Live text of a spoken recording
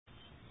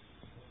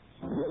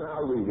begin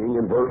our reading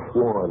in verse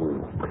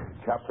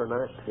 1, chapter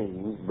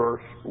 19,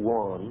 verse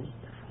 1,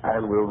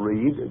 and we'll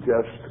read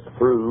just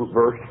through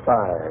verse 5.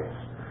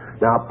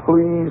 Now,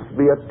 please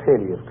be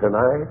attentive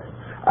tonight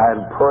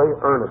and pray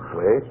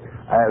earnestly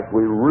as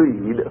we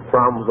read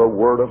from the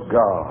Word of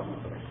God.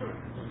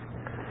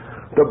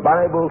 The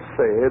Bible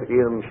said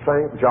in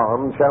St.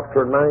 John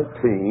chapter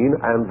 19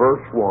 and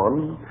verse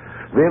 1,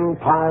 Then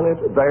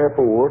Pilate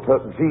therefore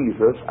took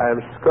Jesus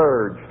and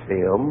scourged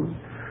him,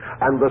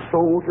 and the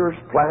soldiers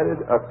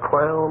platted a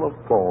crown of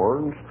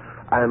thorns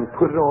and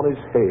put it on his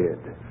head.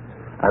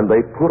 And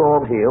they put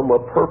on him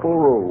a purple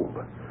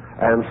robe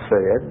and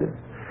said,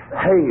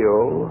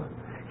 Hail,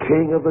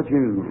 King of the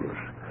Jews!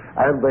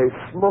 And they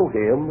smote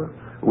him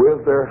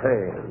with their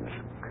hands.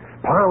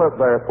 Pilate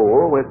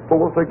therefore went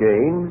forth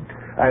again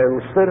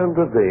and said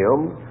unto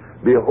them,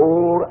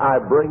 Behold, I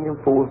bring him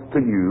forth to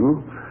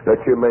you,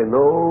 that you may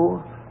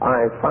know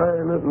I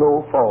find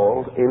no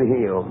fault in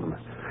him.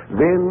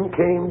 Then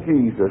came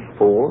Jesus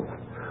forth,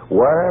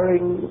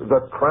 wearing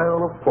the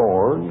crown of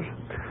thorns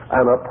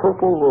and a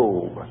purple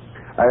robe.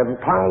 And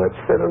Pilate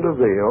said unto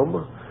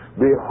them,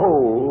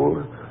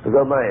 Behold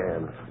the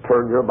man.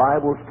 Turn your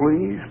Bibles,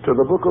 please, to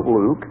the book of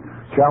Luke,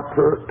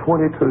 chapter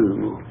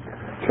 22.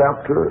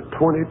 Chapter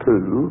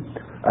 22,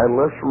 and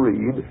let's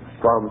read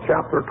from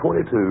chapter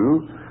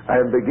 22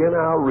 and begin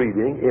our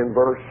reading in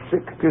verse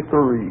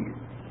 63.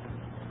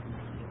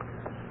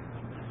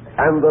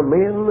 And the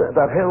men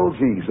that held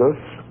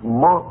Jesus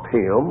mocked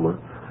him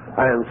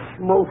and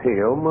smote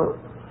him,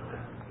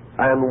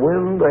 and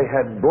when they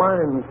had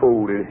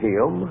blindfolded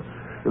him,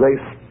 they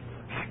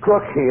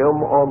struck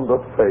him on the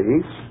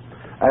face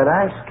and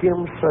asked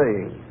him,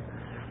 saying,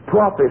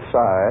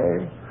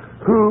 Prophesy,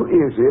 who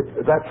is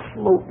it that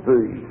smote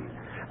thee?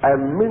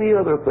 And many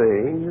other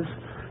things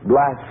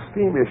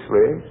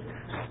blasphemously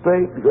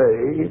spake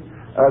they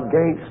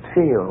against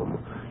him.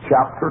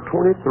 Chapter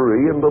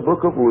 23 in the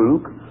book of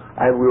Luke,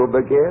 and we'll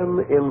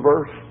begin in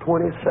verse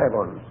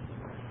 27.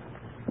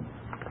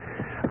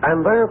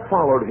 And there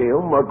followed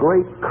him a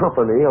great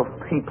company of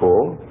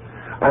people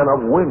and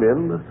of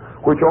women,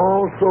 which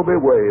also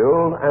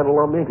bewailed and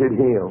lamented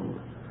him.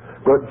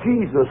 But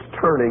Jesus,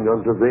 turning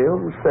unto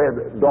them,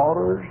 said,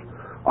 Daughters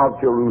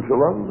of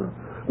Jerusalem,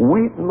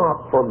 weep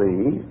not for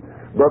me,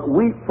 but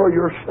weep for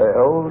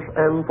yourselves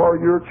and for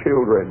your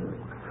children.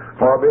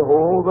 For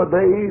behold, the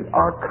days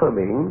are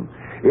coming,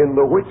 in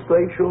the which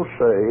they shall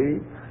say,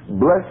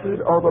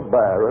 Blessed are the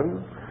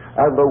barren,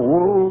 and the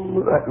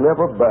womb that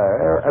never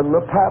bare, and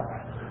the paps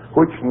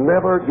which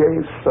never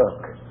gave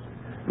suck.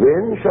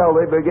 Then shall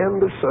they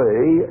begin to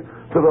say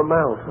to the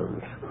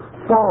mountains,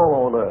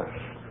 Fall on us,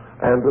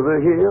 and to the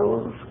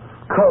hills,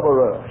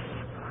 Cover us.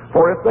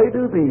 For if they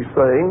do these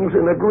things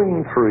in a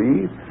green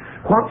tree,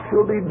 what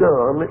shall be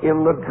done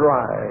in the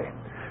dry?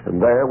 And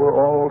there were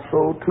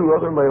also two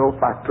other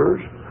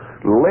malefactors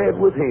led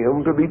with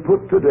him to be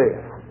put to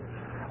death.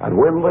 And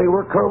when they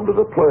were come to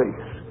the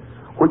place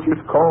which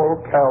is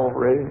called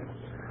Calvary,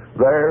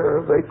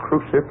 there they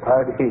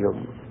crucified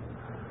him.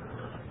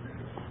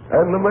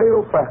 And the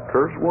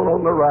malefactors, one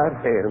on the right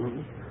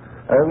hand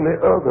and the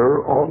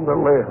other on the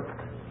left.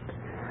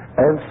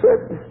 And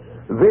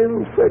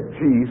then said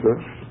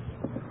Jesus,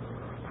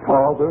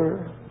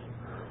 Father,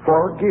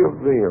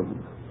 forgive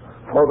them,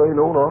 for they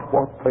know not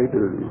what they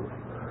do.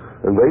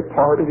 And they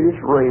parted his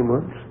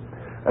raiment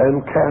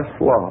and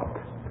cast lot.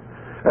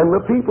 And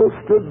the people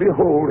stood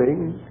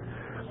beholding,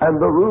 and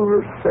the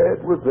rulers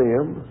said with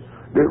them,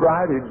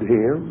 derided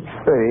him,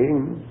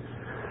 saying,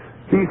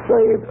 He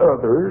saved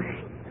others,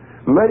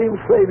 let him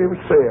save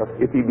himself,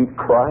 if he be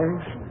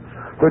Christ,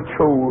 the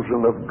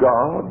chosen of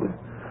God.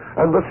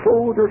 And the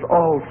soldiers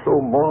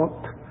also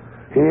mocked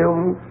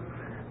him,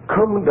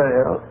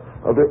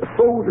 the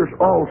soldiers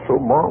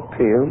also mocked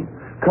him,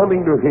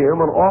 coming to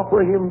him and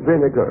offering him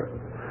vinegar,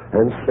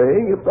 and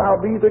saying, If thou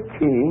be the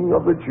King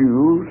of the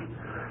Jews,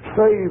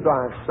 save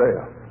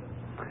thyself.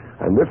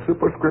 And this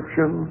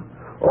superscription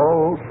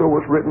also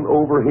was written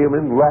over him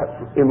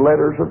in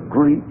letters of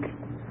Greek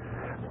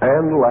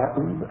and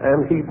Latin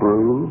and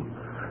Hebrew,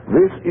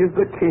 This is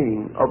the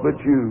King of the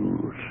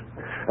Jews.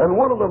 And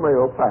one of the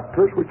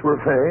malefactors which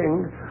were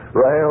hanged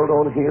railed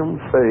on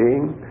him,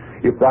 saying,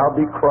 If thou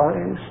be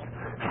Christ,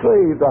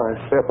 save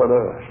thyself and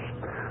us.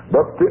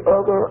 But the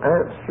other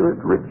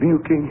answered,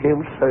 rebuking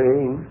him,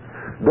 saying,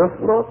 Dost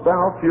not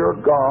thou fear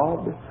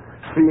God,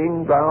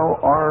 seeing thou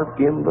art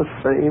in the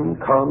same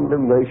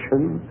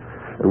condemnation?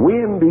 And we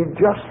indeed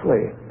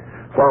justly,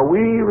 for we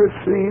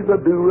receive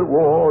the due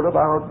reward of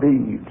our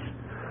deeds.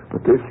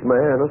 But this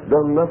man hath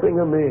done nothing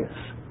amiss.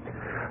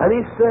 And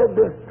he said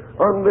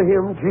unto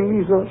him,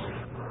 Jesus,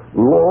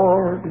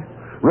 Lord,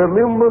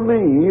 remember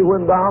me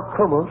when thou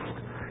comest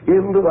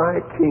into thy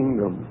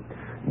kingdom.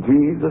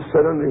 Jesus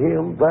said unto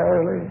him,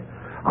 Verily,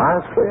 I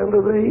say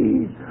unto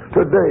thee,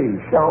 today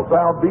shalt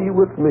thou be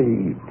with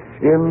me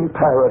in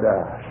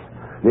paradise.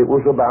 It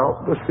was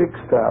about the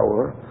 6th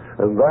hour,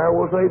 and there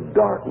was a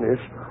darkness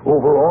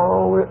over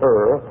all the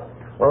earth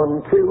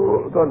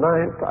until the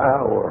 9th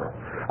hour.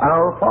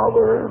 Our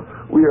Father,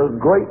 we are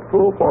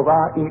grateful for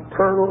thy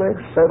eternally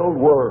settled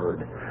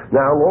word.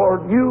 Now,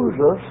 Lord, use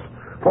us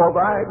for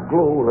thy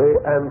glory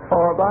and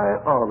for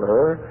thy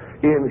honor.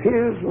 In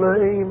his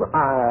name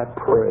I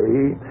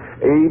pray.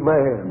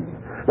 Amen.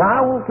 Now,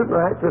 I want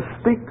tonight to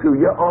speak to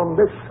you on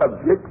this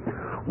subject,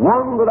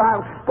 one that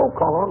I've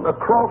spoke on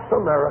across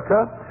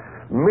America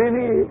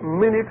many,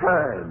 many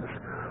times.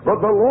 But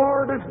the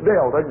Lord has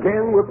dealt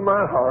again with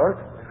my heart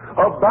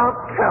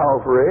about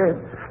Calvary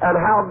and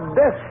how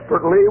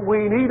desperately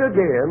we need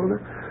again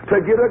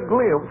to get a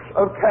glimpse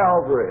of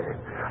Calvary.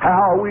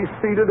 How we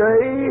see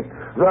today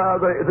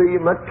the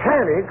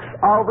mechanics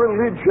of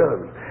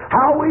religion.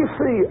 How we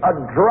see a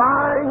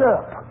drying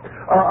up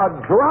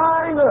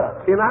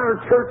in our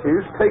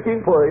churches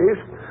taking place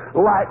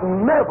like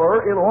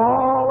never in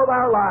all of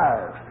our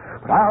lives.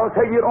 But I'll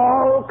tell you, it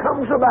all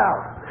comes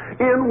about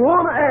in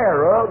one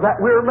error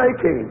that we're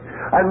making,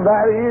 and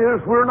that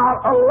is we're not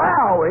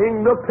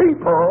allowing the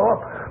people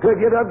to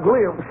get a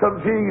glimpse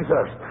of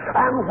Jesus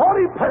and what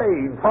he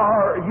paid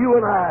for you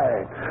and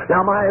I.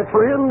 Now, my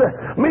friend,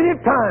 many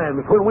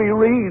times when we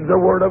read the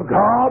Word of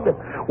God,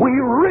 we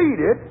read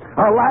it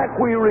like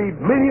we read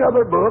many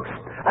other books,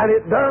 and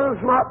it does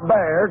not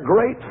bear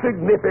great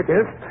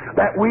significance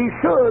that we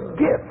should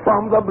get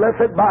from the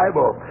blessed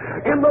Bible.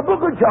 In the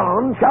book of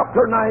John,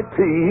 chapter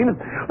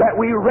 19, that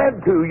we read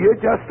to you,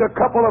 just a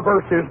couple of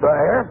verses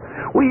there,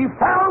 we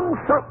found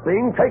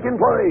something taking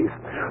place.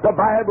 The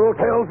Bible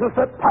tells us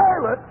that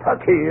Pilate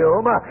took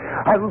him,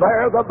 and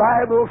there the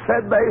Bible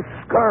said they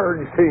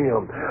scourged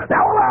him.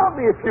 Now allow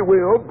me, if you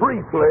will,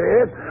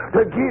 briefly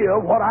to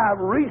give what I've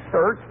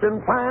researched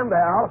and found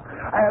out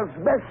as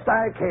best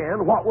I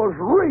can what was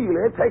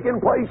really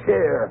taking place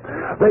here.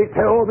 They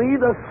tell me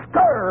the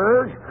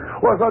scourge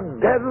was a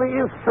deadly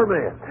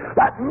instrument,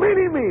 that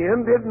many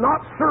men did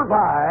not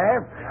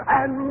survive,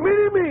 and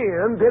many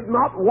men did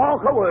not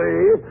walk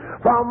away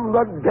from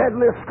the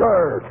deadly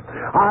scourge.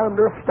 I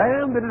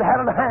understand that it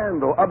had a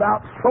handle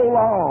about so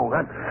long,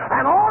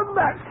 and on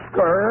that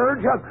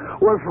scourge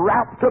was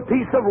wrapped a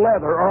piece of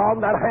leather, or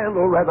on that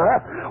handle rather,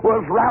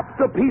 was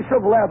wrapped a piece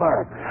of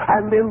leather,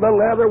 and then the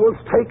leather was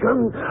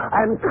taken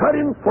and cut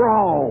in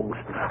thongs,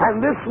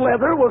 and this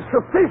leather was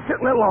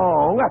sufficiently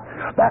long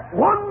that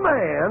one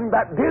man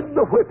that did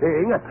the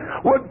whipping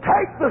would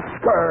take the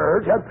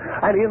scourge,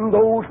 and in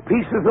those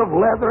pieces of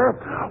leather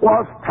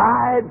was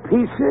tied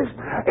pieces,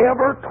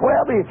 every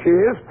 12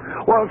 inches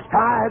was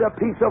tied a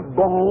piece of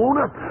bone,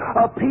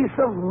 a piece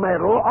of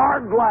metal, or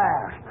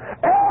glass.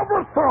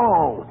 Every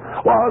thong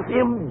was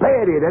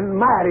embedded and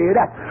matted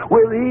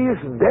with these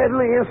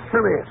deadly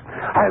instruments.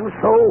 And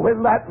so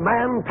when that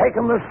man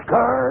taken the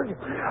scourge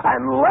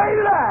and laid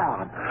it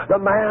out, the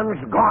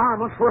man's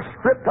garments were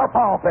stripped up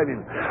off of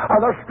him.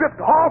 They're stripped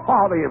off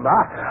of him.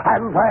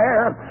 And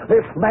there,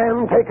 this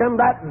man taken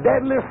that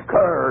deadly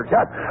scourge,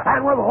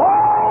 and with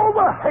all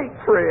the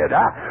hatred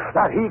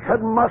that he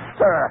could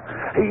muster,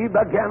 he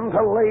began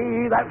to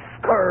lay that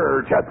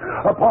scourge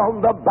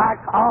upon the back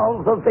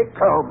of the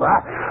victim.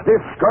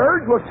 This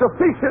scourge was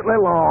sufficiently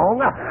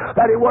long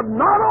that it would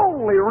not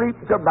only reach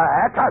the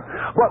back,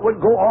 but would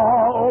go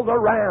all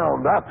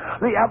around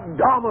the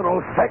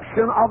abdominal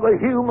section of the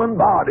human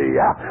body.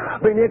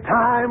 Many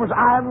times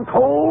I'm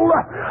told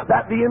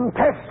that the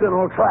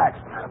intestinal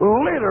tract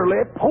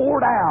literally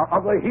poured out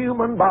of the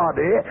human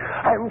body,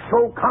 and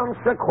so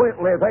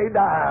consequently they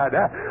died.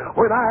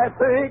 When I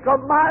think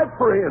of my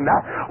friend,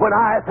 when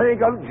I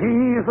think of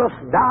Jesus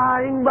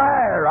dying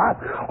there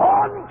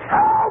on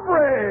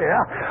Calvary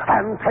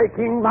and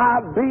taking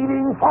my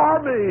beating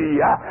for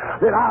me,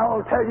 then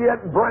I'll tell you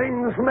it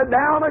brings me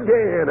down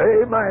again.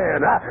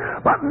 Amen.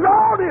 But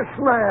notice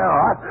now,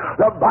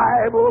 the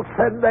Bible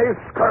said they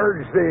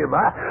scourged him.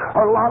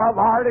 A lot of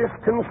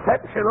artists'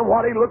 conception of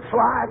what he looks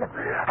like,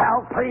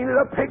 how painted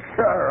a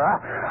picture,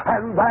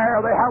 and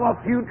there they have a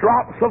few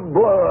drops of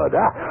blood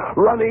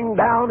running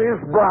down his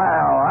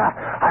brow,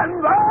 and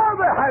there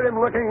they had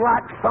him looking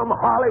like some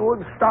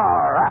Hollywood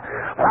star.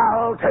 But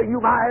I'll tell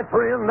you, my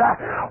friend,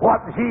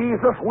 what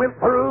Jesus went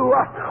through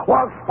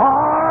was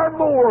far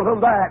more than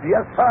that.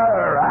 Yes,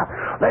 sir.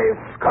 They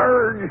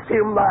scourged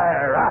him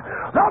there.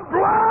 The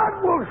blood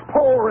was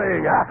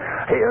pouring.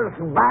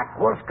 His back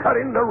was cut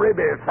into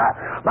ribbons.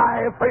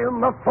 My friend,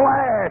 the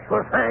flesh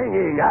was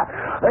hanging.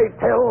 They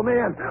tell me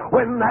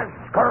when that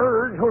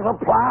scourge was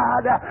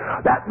applied,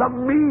 that the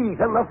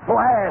meat and the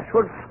flesh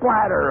would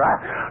splatter.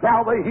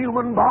 Now, the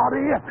human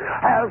body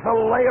has a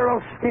layer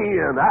of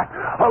skin,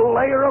 a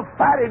layer of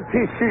fatty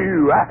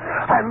tissue,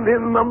 and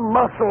in the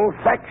muscle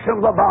section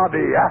of the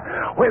body,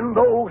 when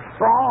those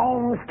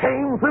thongs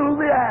came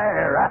through the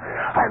air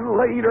and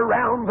laid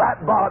around that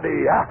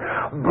body,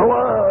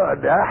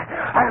 blood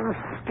and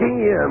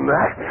skin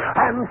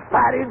and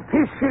fatty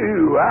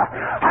tissue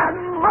and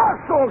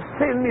muscle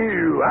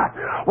sinew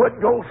would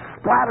go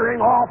splattering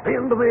off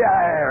into the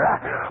air.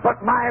 But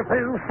my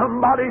friend,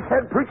 somebody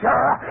said,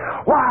 preacher,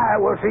 why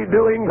was he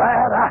doing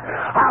that?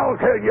 I'll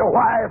tell you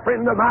why,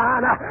 friend of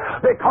mine.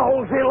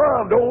 Because he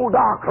loved old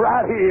Doc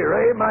right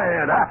here,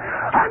 amen.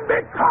 And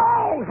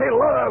because he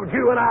loved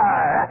you and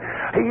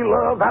I, he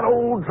loved that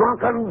old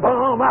drunken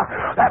bum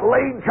that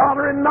laid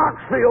yonder in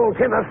Knoxville,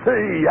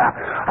 Tennessee,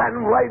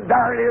 and laid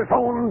there in his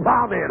own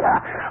vomit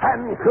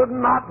and could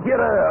not get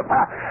up.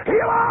 He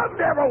loved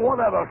every one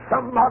of us.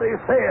 Somebody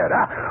said,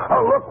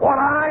 look what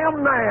I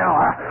am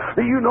now.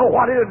 Do you know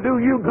what it'll do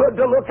you good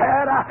to look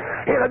at?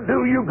 It'll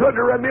do you good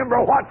to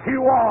remember what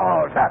you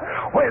was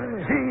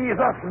when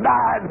Jesus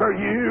died for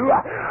you.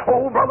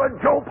 Oh, Brother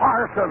Joe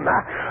Parson,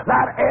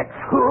 that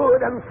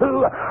ex-hood and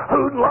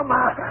hoodlum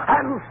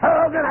and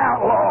thug and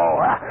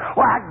outlaw.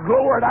 Why,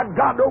 glory to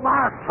God, oh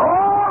my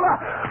soul.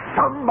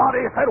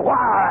 Somebody said,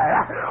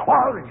 why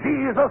was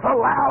Jesus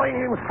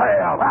allowing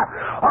himself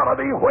to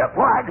be whipped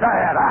like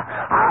that?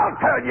 I'll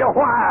tell you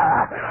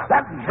why.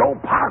 That Joe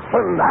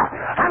Parson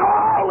and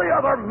all the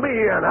other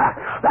men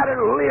that had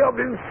lived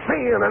in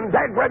sin and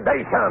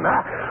degradation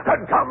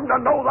could come to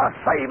know the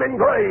saving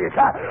grace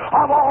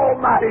of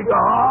Almighty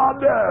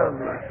God.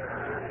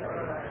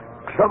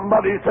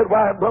 Somebody said,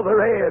 why, Brother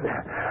Ed,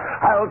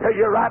 I'll tell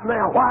you right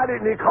now, why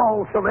didn't he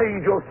call some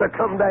angels to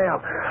come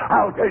down?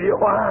 I'll tell you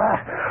why.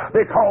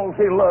 Because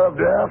he loved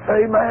us,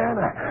 amen.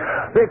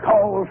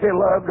 Because he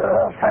loved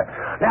us.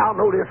 Now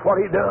notice what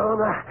he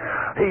done.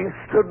 He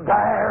stood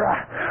there.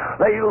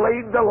 They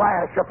laid the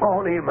lash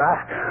upon him.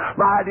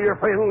 My dear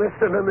friend,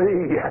 listen to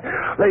me.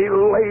 They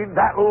laid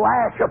that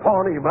lash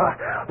upon him.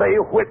 They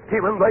whipped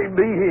him and they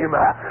beat him.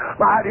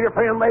 My dear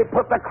friend, they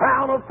put the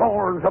crown of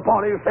thorns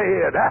upon his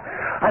head.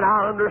 And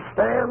I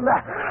understand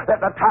that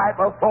the type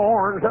of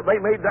thorns that they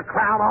made the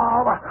crown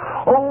of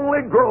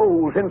only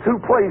grows in two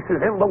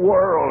places in the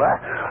world.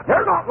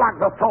 They're not like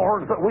the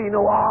thorns that we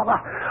know of.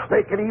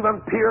 They can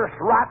even pierce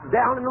right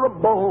down into the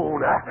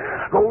bone,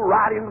 go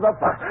right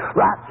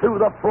through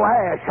the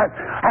flesh.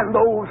 And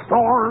those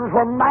thorns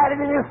were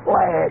matted in his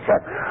flesh.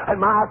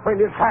 And my friend,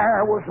 his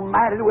hair was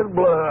matted with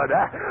blood.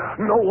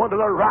 No wonder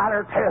the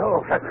writer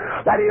tells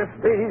that his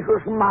face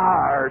was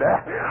marred.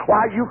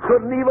 Why, you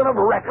couldn't even have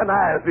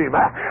recognized him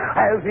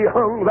as he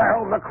hung there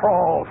on the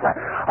cross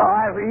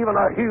as even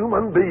a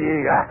human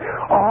being.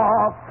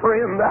 Oh,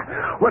 friend,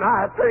 when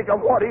I think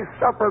of what he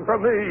suffered for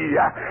me,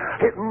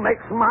 it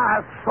makes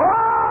my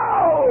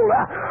soul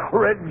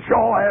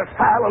rejoice,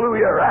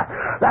 hallelujah,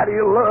 that he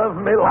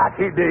loved me like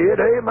he did,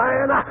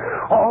 amen.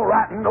 All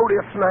right,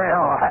 notice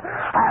now,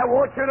 I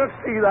want you to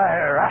see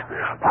there,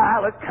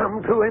 Pilate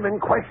come to him and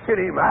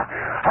questioned him,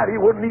 and he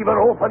wouldn't even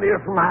open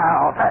his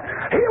mouth.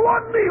 He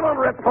wouldn't even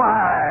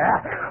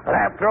reply. But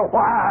after a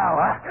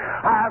while,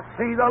 I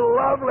see the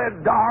lovely,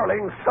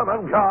 darling Son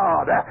of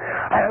God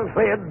as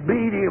they had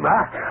beat him,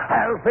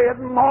 as they had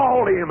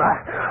mauled him.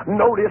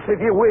 Notice, if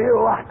you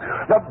will,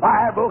 the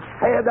Bible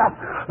said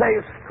they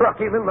struck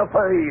him in the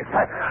face.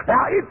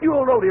 Now, if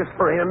you'll notice,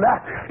 friend,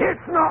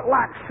 it's not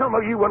like some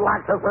of you would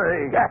like to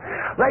think.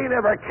 They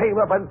never came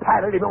up and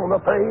patted him on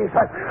the face.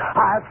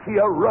 I see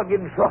a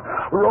rugged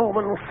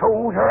Roman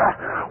soldier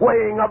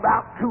weighing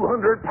about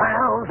 200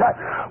 pounds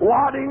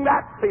wadding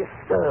that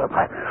fist up.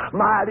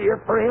 My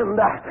dear friend,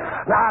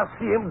 now I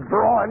see him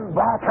drawing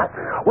back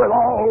with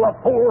all the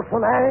force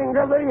and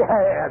anger that he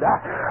had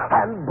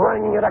and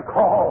bringing it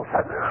across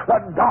the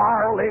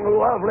darling,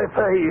 lovely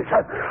face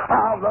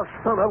of the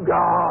Son of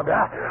God.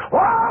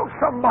 Well,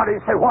 somebody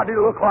say, what did he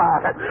look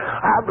like?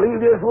 I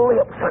believe his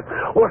lips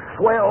were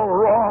swelled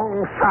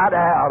wrong side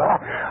out.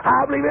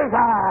 I believe his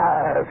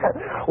eyes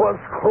was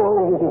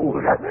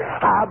closed.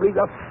 I believe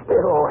the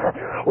spittle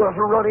was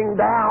running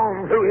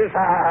down through his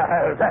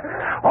eyes.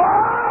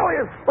 Oh,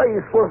 his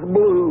face was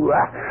blue.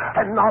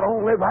 And not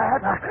only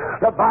that,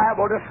 the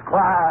Bible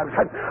describes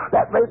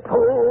that they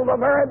pulled the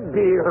very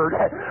beard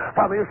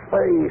from his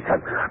face.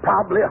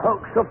 Probably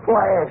hunks of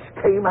flesh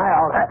came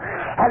out.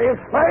 And his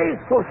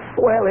face was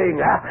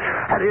swelling.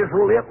 And his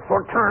lips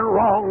were turned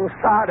wrong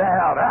side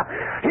out.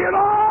 His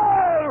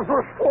eyes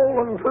were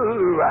swollen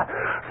too.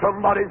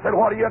 Somebody said,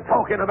 what are you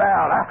talking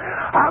about?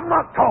 I'm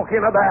not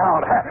talking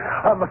about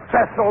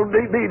Cecil B.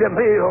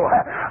 DeMille.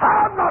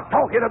 I'm not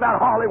talking about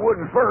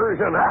Hollywood's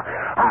version.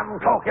 I'm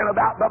talking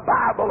about the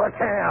Bible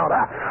account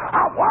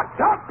of what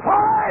took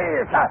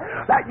place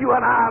that you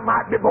and I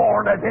might be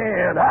born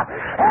again.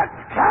 It's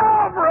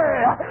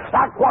Calvary.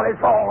 That's what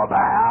it's all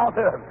about.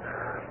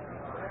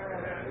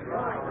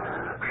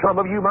 Some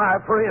of you, my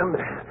friend,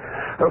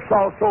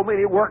 saw so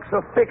many works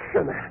of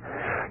fiction.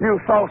 You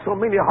saw so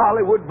many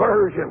Hollywood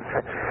versions.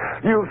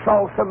 You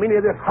saw so many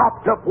of this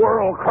hopped-up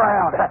world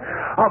crowd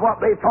of what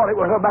they thought it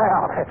was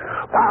about.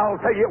 I'll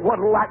tell you, it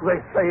wasn't like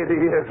they say it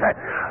is.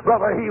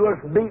 Brother, he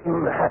was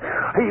beaten.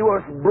 He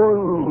was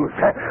bruised.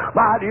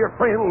 My dear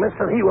friend,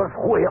 listen, he was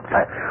whipped.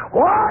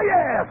 Why,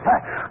 yes.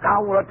 I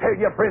want to tell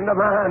you, friend of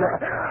mine,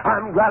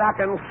 I'm glad I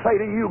can say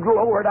to you,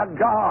 glory to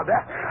God,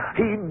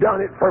 He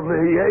done it for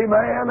me.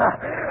 Amen.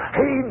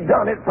 He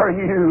done it for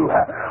you.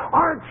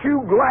 Aren't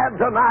you glad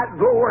tonight,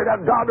 glory to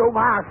God, oh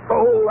my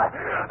soul,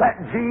 that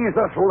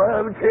Jesus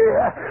loved you?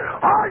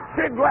 Aren't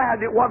you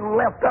glad it wasn't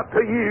left up to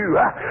you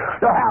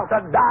to have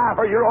to die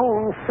for your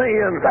own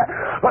sins?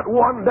 But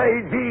one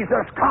day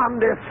Jesus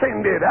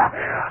condescended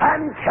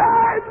and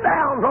came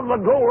down from the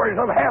glories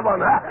of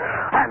heaven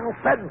and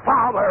said,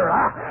 Father,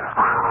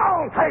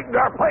 I'll take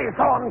their place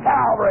on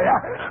Calvary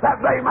that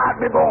they might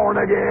be born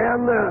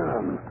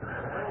again.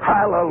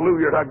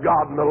 Hallelujah to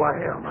God and the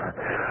Lamb.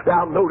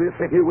 Now notice,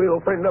 if you will,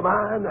 friend of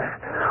mine,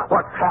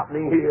 what's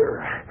happening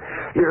here.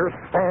 Here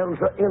stands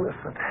the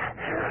innocent.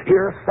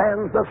 Here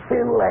stands the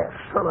sinless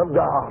Son of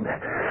God.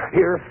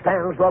 Here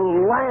stands the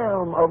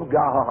Lamb of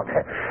God.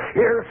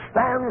 Here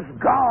stands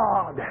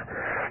God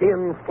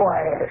in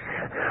flesh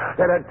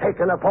that had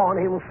taken upon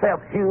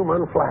himself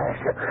human flesh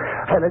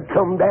and had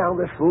come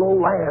down this low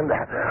land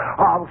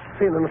of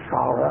sin and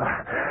sorrow.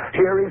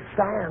 Here he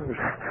stands,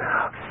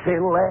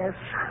 sinless,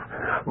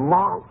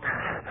 mocked,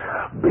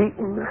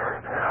 beaten,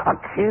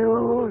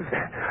 accused,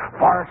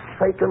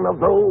 forsaken of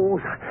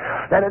those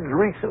that had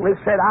recently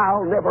said,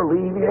 I'll never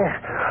leave you.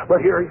 But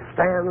here he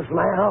stands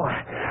now.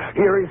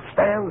 Here he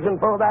stands in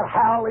front of that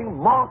howling,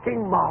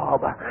 mocking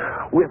mob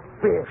with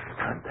fists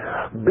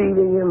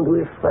beating into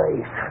his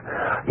face.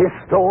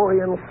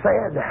 Historians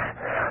said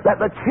that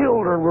the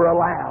children were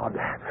allowed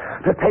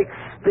to take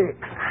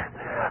sticks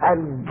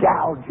and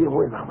gouge him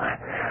with them.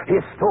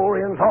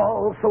 Historians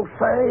also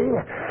say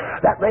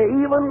that they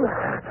even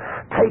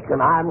take,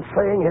 and I'm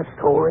saying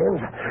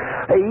historians,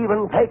 they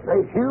even take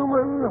the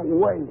human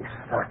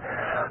waste,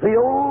 the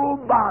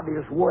old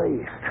body's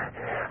waste,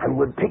 and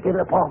would pick it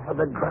up off of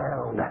the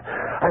ground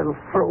and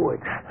throw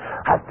it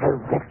at their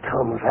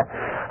victims.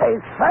 They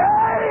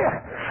say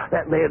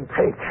that they'd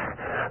take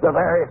the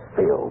very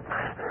filth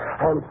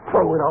and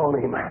throw it on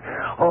him.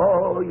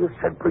 Oh, you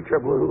said, Preacher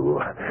Blue,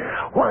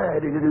 why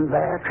did he do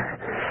that?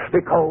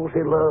 Because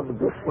he loved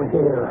this one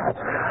here,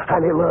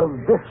 and he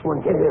loved this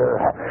one here,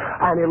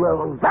 and he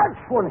loved that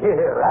one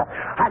here,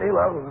 and he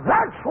loved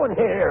that one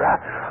here.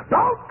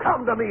 Don't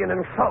come to me and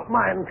insult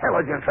my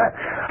intelligence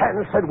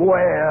and said,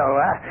 well,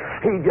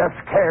 he just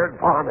cared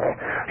for me.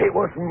 It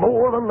was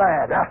more than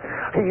that.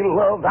 He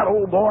loved that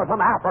old boy from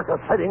Africa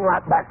sitting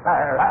right back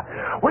there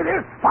with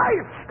his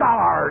face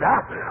scarred.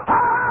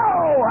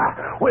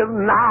 With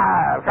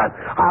knives.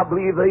 I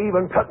believe they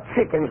even took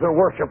chickens and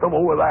worshipped them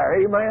over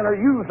there. Amen. Or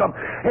used them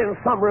in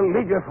some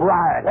religious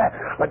rite.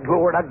 But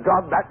glory to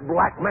God, that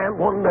black man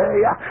one day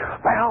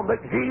found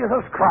that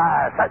Jesus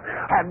Christ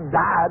had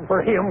died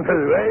for him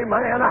too.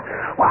 Amen.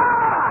 Why,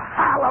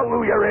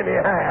 hallelujah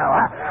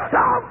anyhow.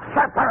 Don't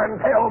sit there and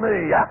tell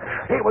me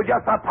it was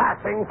just a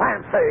passing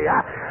fancy.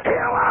 He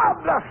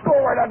loved us,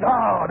 glory to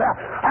God,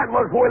 and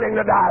was willing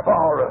to die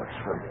for us.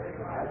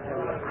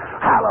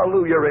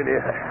 Hallelujah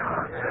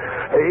anyhow.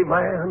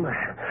 Amen.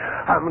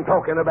 I'm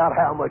talking about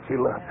how much he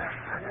loved us.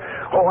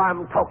 Oh,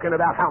 I'm talking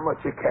about how much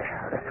he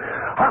cared.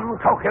 I'm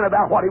talking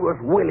about what he was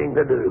willing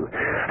to do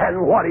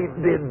and what he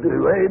did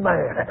do.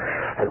 Amen.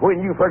 And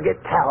when you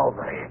forget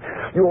Calvary,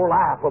 your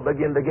life will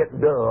begin to get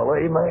dull.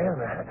 Amen.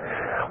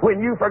 When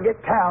you forget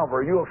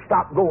Calvary, you'll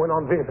stop going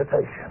on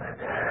visitation.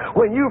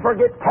 When you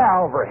forget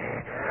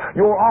Calvary,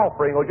 your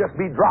offering will just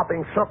be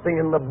dropping something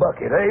in the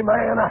bucket.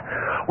 Amen.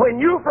 When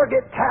you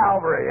forget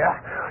Calvary,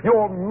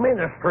 your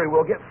ministry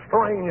will get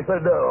strangely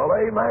dull.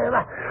 Amen.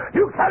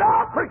 You said,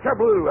 oh, Preacher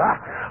Blue,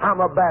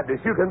 I'm a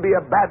Baptist. You can be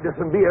a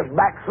Baptist and be as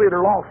backslid or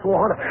lost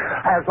one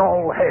as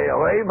all hell.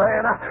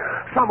 Amen.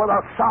 Some of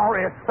the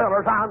sorriest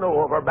fellers I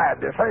know of are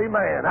Baptists.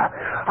 Amen.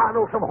 I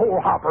know some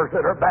whore hoppers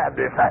that are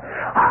Baptists.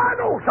 I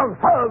know some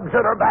thugs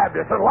that are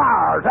Baptists and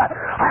liars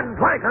and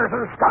drinkers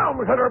and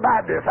scums that are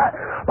Baptists.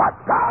 But,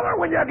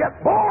 Father, when you get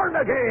born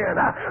again,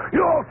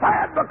 you'll say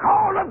it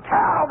because of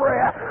Calvary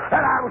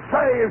that I'm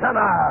saved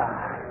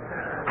tonight.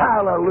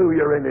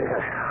 Hallelujah in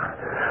it.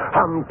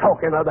 I'm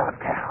talking about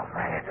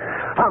Calvary.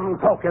 I'm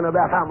talking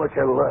about how much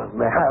you love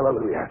me.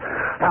 Hallelujah.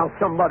 Now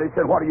somebody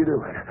said, what are you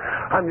doing?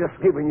 I'm just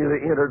giving you the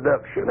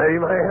introduction.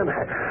 Amen.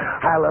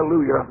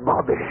 Hallelujah. If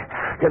Bobby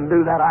can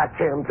do that, I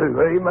can too.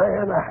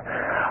 Amen.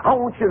 I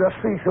want you to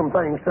see some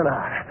things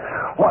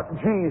tonight. What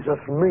Jesus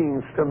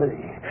means to me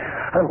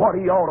and what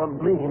he ought to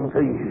mean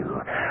to you.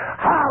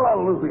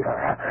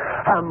 Hallelujah.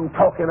 I'm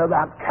talking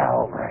about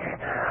Calvary.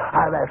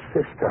 I've asked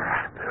Sister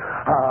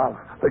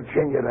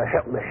Virginia to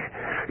help me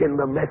in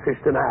the message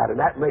tonight, and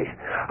that may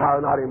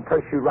not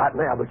impress you right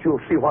now, but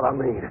you'll see what I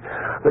mean.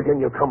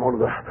 Virginia, come on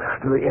to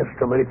the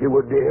instrument if you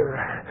would, dear.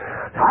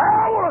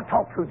 I want to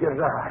talk to you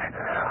tonight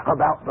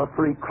about the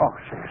three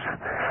crosses.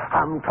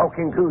 I'm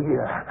talking to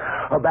you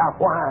about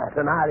why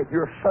tonight, if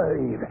you're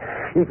saved,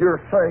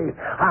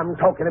 I'm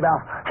talking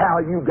about how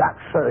you got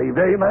saved.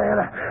 Amen.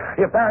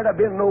 If there had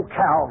been no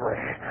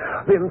Calvary,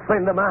 then,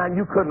 friend of mine,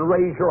 you couldn't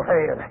raise your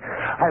hand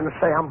and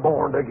say, I'm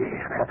born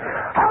again.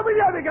 How many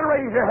of you can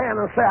raise your hand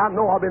and say, I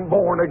know I've been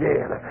born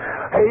again?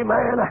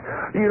 Amen.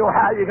 You know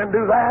how you can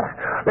do that?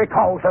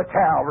 Because of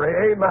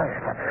Calvary. Amen.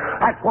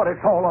 That's what it's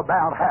all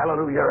about.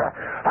 Hallelujah.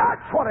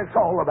 That's what it's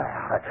all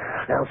about.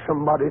 Now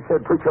somebody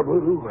said, Preacher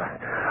Blue,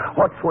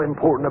 what's so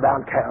important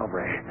about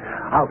Calvary?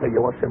 I'll tell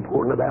you what's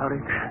important about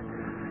it.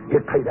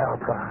 It paid our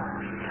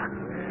price.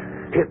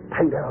 It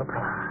paid our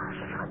price.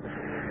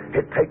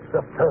 It takes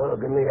the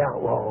thug and the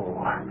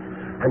outlaw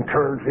and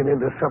turns him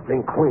into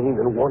something clean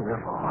and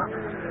wonderful.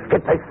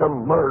 It takes the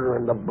murderer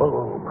and the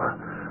bum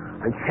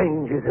and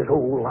changes his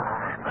whole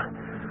life.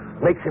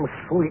 Makes him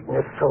sweet in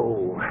his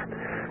soul.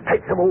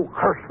 Takes them old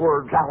curse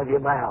words out of your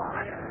mouth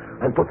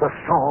and puts a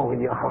song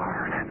in your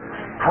heart.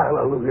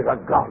 Hallelujah to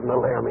God and the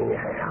Lamb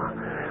anyhow.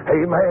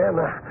 Amen.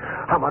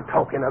 I'm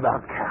talking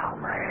about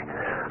Calvary.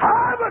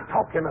 I'm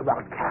talking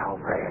about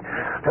Calvary.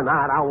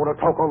 Tonight I want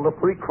to talk on the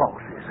three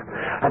crosses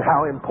and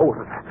how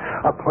important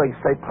a place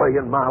they play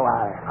in my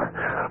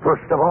life.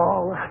 First of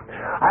all,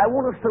 I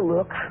want us to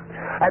look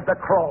at the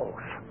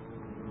cross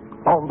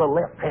on the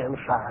left-hand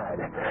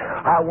side.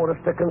 I want us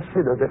to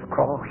consider this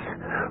cross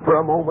for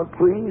a moment,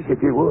 please,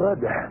 if you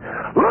would.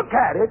 Look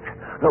at it,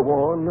 the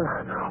one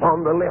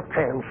on the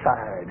left-hand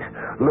side.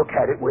 Look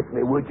at it with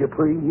me, would you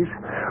please?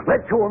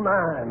 Let your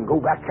mind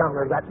go back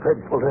yonder that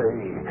dreadful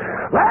day.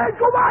 Let's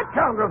go back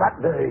yonder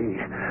that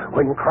day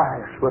when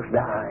Christ was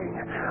dying.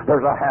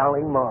 There's a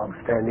howling mob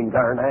standing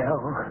there now.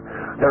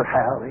 They're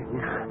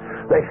howling.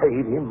 They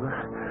hate him.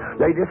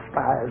 They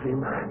despise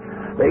him.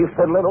 They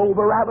said, let old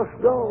Barabbas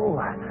go.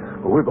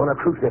 We're going to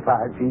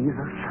crucify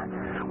Jesus.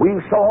 We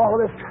saw all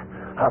this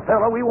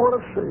fellow we want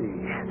to see.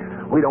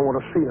 We don't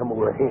want to see no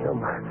more of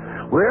him.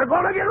 We're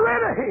going to get rid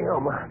of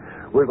him.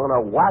 We're going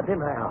to wipe him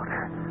out.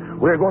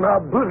 We're going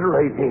to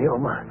obliterate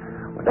him.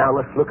 But now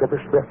let's look at this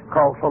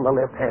cross on the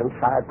left-hand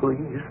side,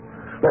 please.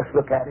 Let's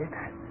look at it.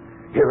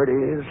 Here it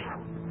is.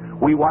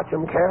 We watch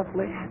them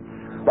carefully.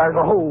 There's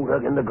a hole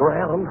dug in the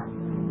ground.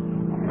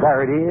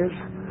 There it is.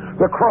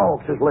 The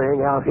cross is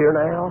laying out here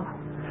now.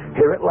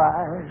 Here it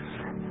lies.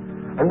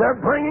 And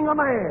they're bringing a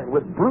man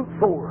with brute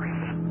force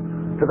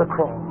to the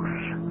cross.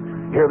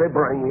 Here they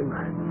bring him.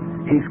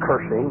 He's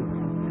cursing.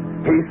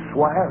 He's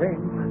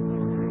swearing.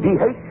 He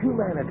hates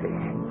humanity.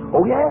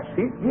 Oh yes,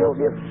 he's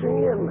guilty of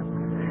sin.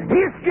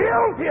 He's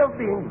guilty of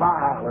being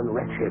vile and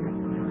wretched.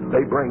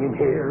 They bring him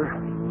here.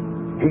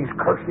 He's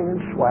cursing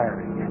and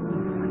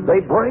swearing.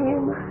 They bring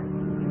him,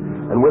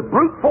 and with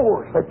brute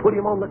force they put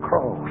him on the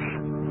cross.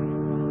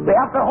 They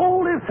have to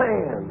hold his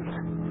hands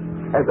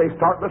as they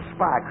start the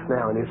spikes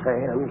now in his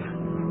hands.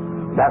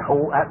 That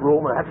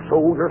Roman, that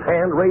soldier's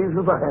hand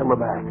raises the hammer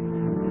back,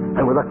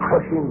 and with a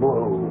crushing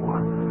blow,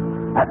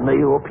 that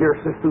nail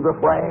pierces through the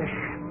flesh,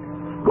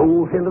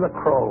 goes into the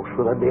cross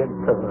with a dead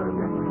thud.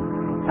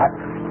 That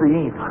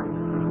thief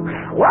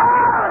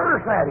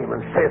swears at him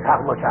and says,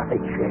 how much I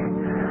hate you.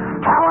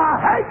 How I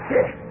hate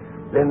you.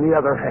 Then the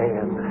other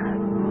hand.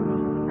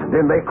 And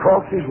then they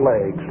cross his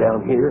legs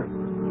down here.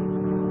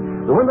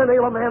 And when they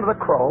nail a man to the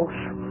cross,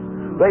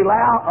 they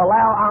allow,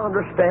 I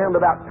understand,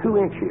 about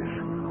 2 inches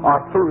or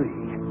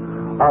 3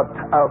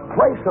 a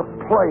place of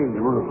play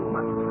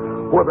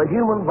room where the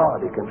human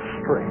body can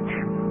stretch.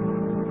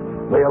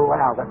 They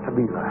allow that to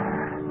be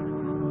there.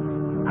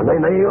 And they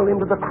nail him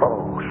to the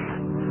cross.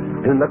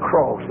 And the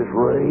cross is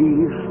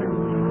raised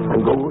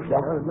and goes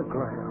down in the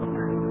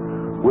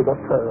ground with a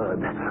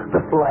thud.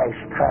 The flesh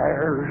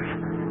tears.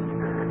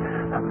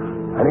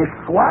 And he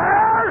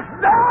swears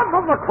down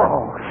from the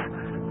cross.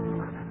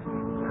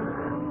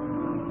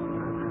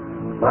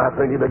 My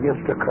friend, he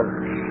begins to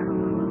curse.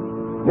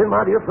 Then,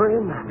 my dear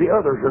friend, the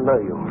others are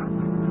nailed.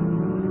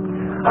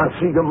 I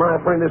see them, my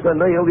friend, as they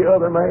nail the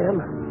other man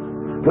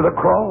to the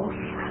cross.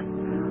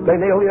 They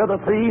nail the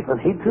other thief, and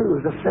he too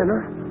is a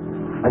sinner.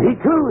 And he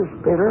too is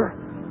bitter.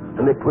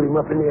 And they put him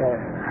up in the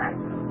air.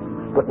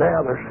 But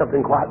now there's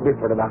something quite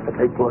different about to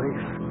take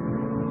place.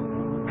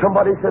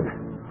 Somebody said,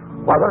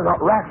 why, they're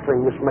not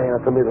wrestling this man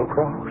at the middle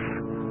cross.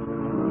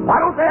 Why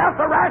don't they have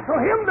to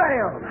wrestle him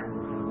down?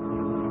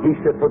 He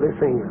said, for this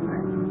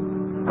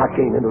end, I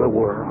came into the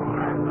world.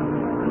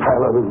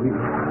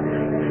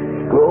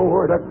 Hallelujah.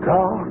 Glory to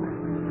God.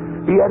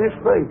 He had his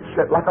face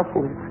set like a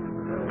flint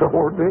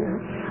toward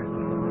this.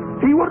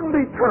 He wouldn't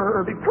be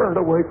turned. He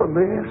turned away from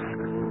this.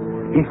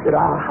 He said,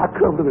 I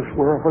come to this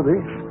world for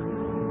this.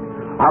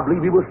 I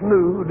believe he was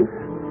nude,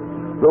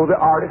 though the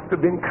artist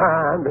had been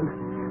kind and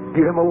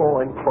give him a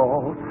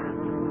loincloth.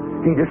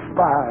 He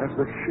despised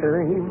the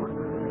shame.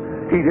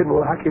 He didn't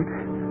like it.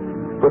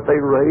 But they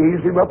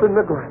raised him up in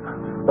the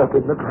ground. Up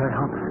in the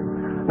ground.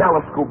 Now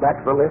let's go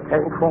back to the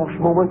left-hand cross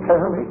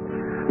momentarily.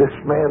 This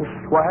man's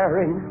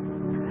swearing.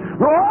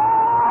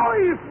 Oh,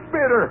 he's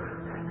bitter.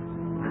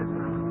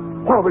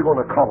 What are we going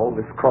to call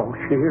this cross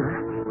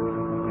here?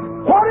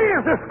 What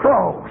is this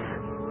cross?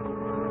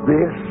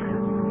 This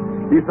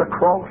is the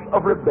cross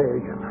of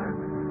rebellion.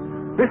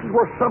 This is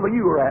where some of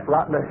you are at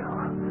right now.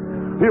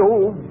 The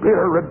old,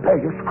 bitter,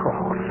 rebellious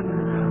cross.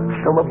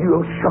 Some of you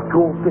have shook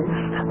your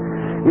fist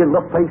in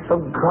the face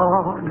of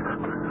God.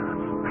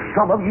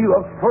 Some of you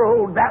have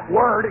thrown that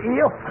word,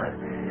 if.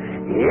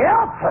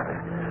 If.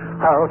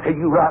 I'll tell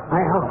you right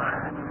now,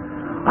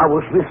 I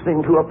was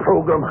listening to a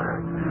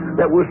program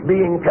that was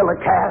being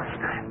telecast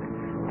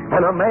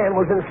And a man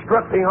was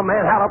instructing a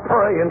man how to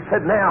pray and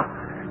said, now,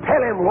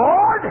 tell him,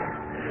 Lord,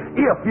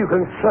 if you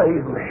can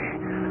save me.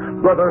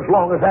 Brother, as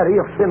long as that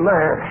if's in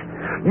there,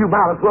 you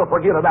might as well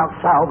forget about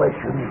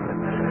salvation.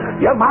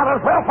 You might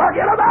as well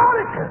forget about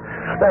it.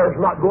 There's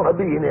not going to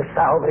be any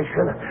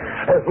salvation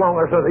as long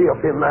as there's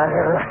if in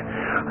there.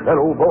 That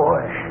old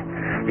boy,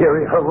 here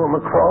he hung on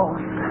the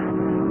cross,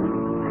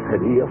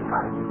 said, if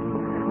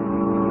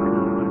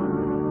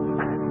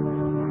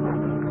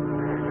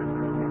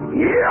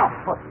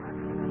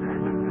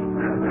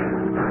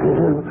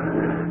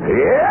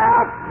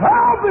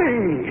thou be,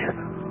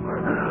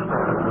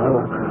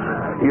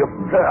 if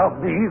thou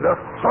be the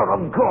Son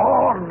of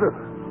God,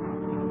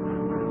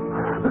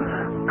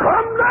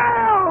 come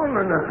down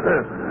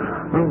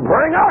and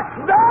bring us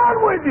down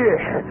with you.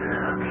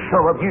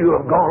 Some of you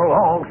have gone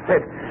along and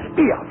said,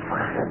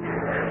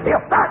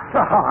 if that's the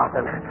heart,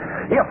 and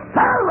if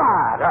they're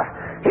right,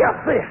 if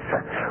this,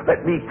 let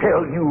me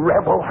tell you,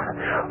 rebel,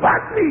 let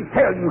me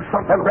tell you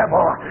something,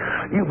 rebel.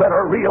 You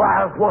better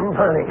realize one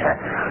thing.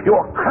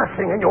 Your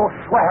cursing and your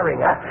swearing,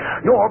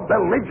 your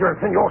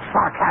belligerence and your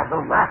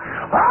sarcasm.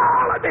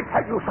 Let me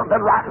tell you something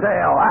right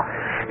now.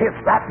 It's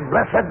that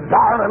blessed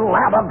darling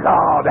Lamb of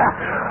God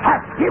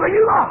that's given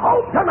you the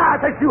hope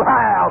tonight that you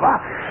have.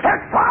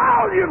 It's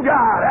all you've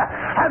got.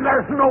 And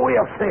there's no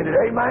ifs in it.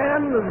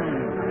 Amen?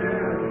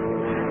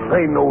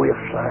 Ain't no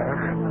ifs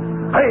there.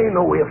 Ain't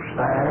no ifs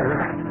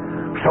there.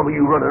 Some of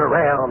you running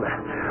around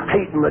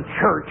hating the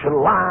church and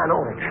lying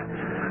on it.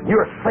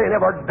 You're saying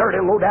every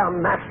dirty,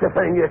 low-down, nasty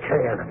thing you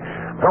can.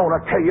 But I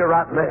want to tell you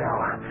right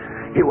now,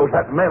 it was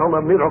that man on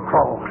the middle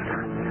cross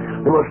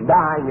that was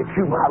dying that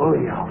you might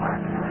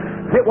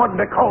live. If it wasn't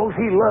because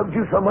he loved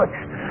you so much,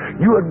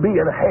 you would be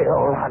in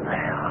hell right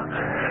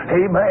now.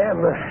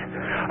 Amen.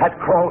 That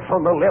cross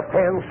on the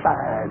left-hand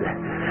side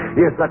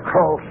is the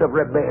cross of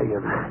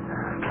rebellion.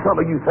 Some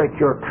of you think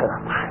you're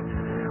tough.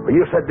 Well,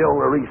 you said the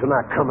only reason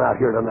I come out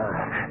here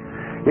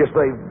tonight is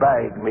they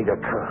begged me to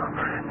come.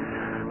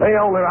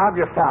 I'm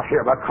just out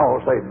here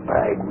because they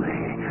begged me.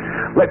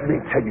 Let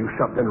me tell you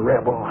something,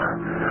 rebel.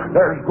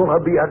 There's going to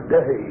be a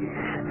day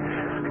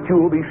that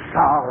you'll be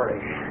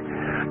sorry.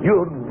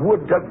 You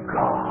would to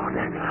God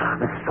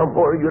that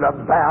somewhere you'd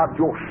have bowed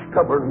your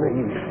stubborn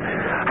knees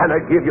and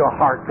give your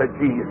heart to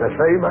Jesus.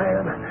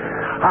 Amen.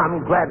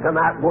 I'm glad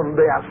tonight one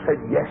day I said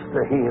yes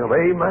to Him.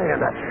 Amen.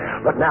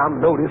 But now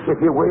notice,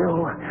 if you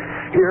will,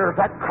 here's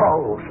that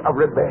cross of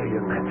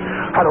rebellion.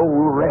 That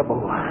old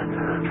rebel.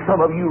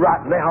 Some of you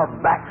right now are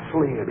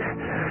backslid.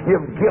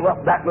 You've given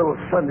up that little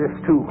Sunday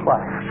school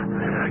class.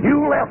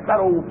 You left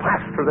that old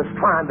pastor that's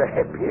trying to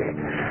help you.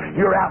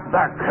 You're out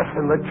there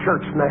cussing the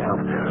church now,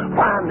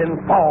 finding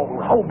fault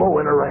and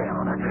hoboing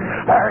around.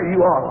 There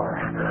you are.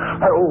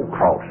 That old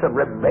cross of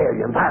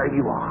rebellion. There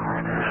you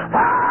are.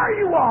 There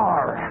you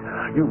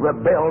are. You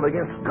rebelled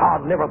against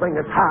God and everything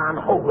that's high and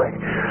holy.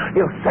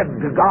 You said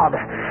to God,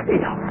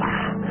 if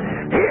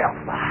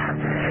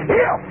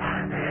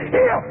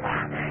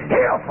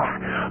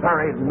there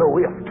ain't no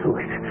if to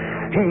it.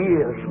 He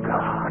is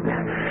God.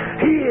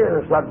 He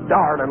is the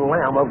darling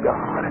Lamb of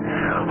God.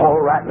 All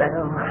right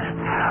now,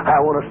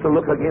 I want us to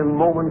look again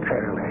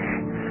momentarily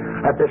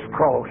at this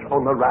cross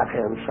on the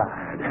right-hand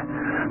side.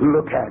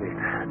 Look at it.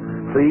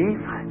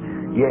 Thief?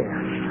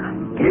 Yes.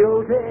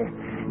 Guilty?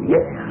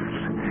 Yes.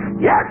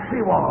 Yes,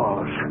 he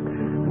was.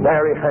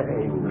 There he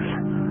hangs.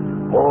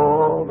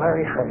 Oh, there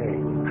he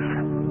hangs.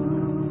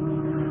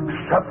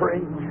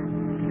 Suffering?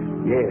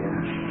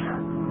 Yes.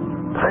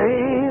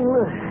 Pain?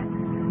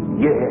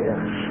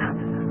 Yes.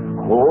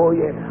 Oh,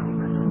 yes.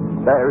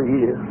 There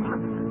he is.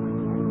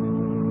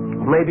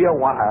 Maybe a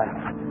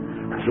wife.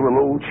 Some little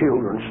old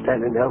children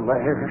standing down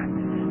there.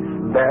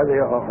 There they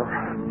are.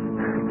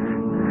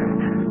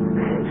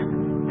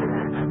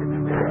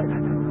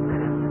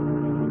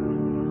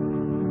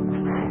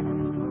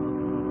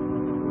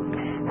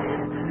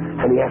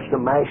 And he has to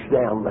mash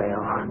down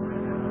now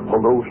on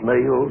those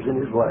nails in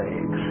his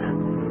legs.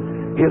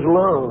 His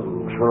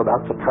lungs are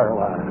about to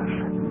paralyze.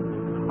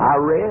 I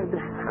read,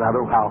 and I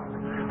don't know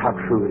how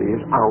true it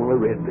is, I only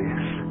read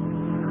this.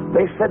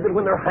 They said that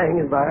when they're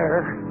hanging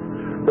there,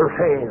 their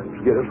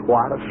hands get as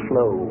white as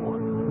snow.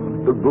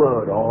 The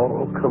blood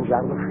all comes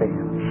out of their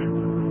hands.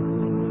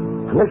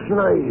 And this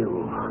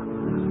nail,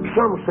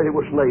 some said it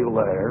was nailed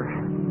there,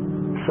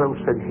 some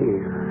said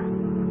here,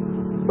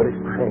 but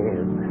it's the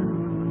hand.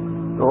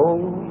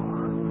 Oh,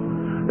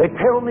 they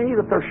tell me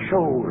that their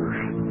shoulders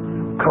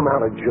come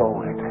out of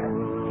joint.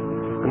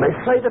 And they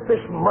say that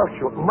this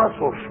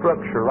muscle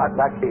structure right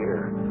back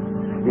here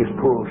is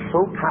pulled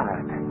so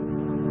tight.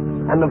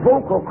 And the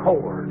vocal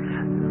cords,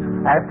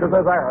 after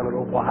they're there a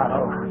little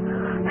while,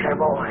 their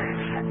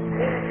voice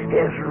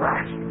is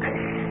raspy.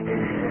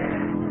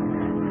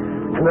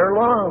 And their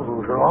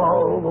lungs are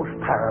almost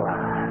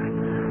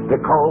paralyzed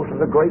because of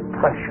the great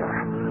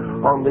pressure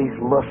on these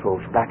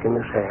muscles back in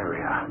this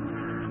area.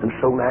 And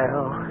so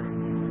now,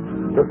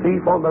 the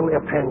thief on the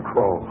left-hand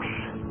cross,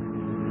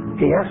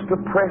 he has to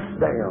press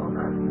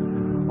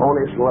down on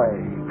his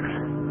legs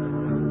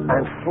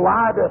and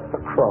slide up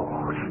the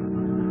cross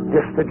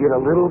just to get a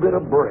little bit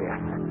of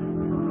breath.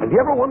 Have you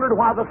ever wondered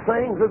why the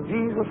sayings of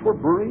Jesus were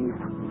brief?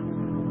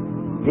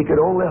 He could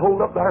only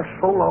hold up there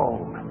so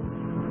long,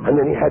 and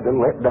then he had to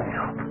let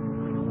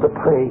down. The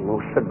pain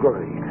was so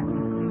great.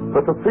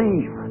 But the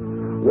thief,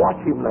 watch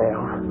him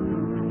now.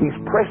 He's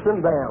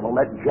pressing down on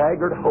that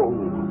jagged hole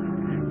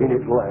in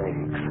his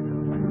legs,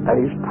 and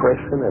he's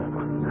pressing up.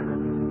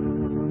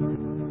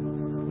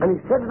 And he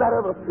said to that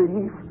other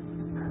thief,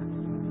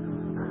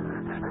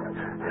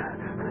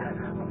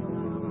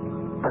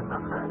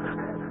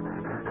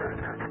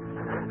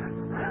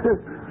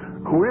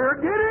 we're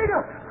getting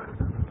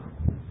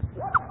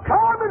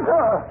coming to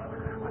us.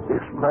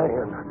 This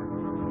man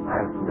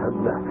has done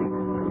nothing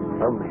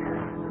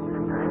amiss.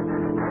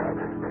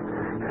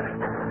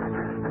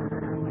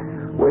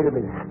 Wait a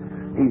minute.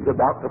 He's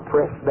about to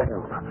press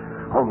down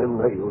on them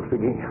nails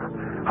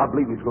again. I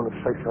believe he's going to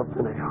say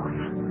something else.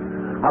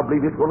 I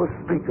believe he's going to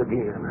speak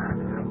again.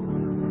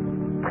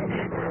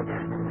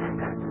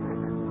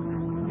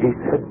 He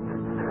said,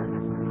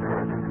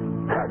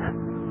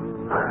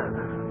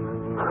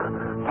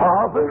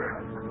 Father,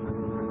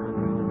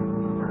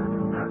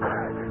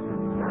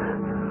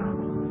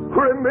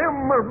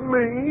 remember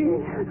me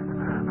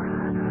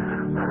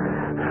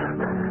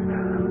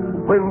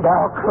when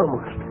thou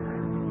comest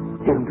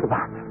into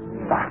thy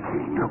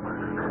kingdom.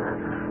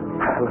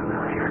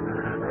 Hallelujah.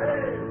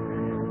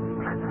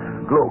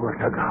 Glory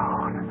to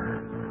God.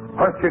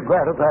 Aren't you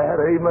glad of that?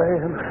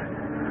 Amen.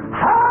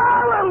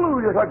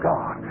 Hallelujah to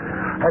God.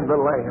 And the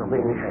Lamb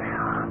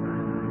anyhow.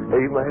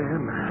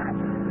 Amen.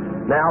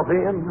 Now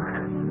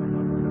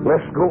then,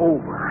 let's go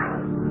over.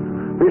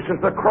 This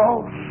is the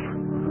cross,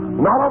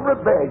 not of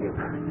rebellion,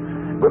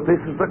 but this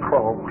is the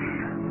cross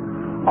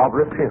of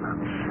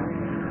repentance.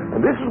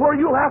 And this is where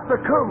you'll have to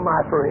come,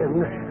 my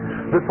friend,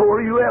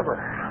 before you ever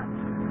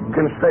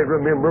can say,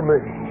 remember me.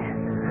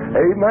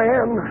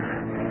 Amen.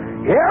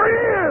 Here he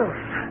is.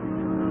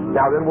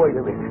 Now then, wait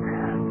a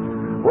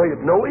minute. Wait,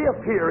 no if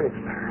here, is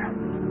there?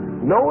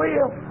 No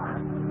if.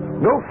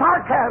 No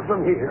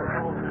sarcasm here.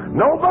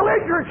 No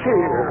belligerence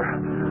here.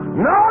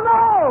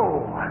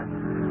 No.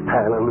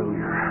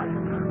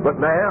 Hallelujah. But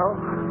now,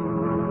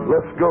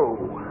 let's go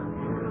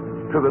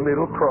to the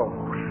middle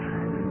cross.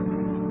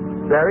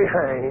 There he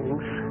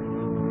hangs,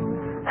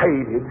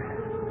 hated.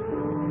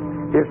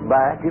 His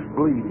back is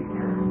bleeding.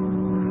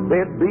 They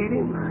had beat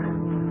him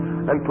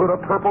and put a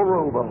purple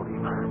robe on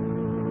him.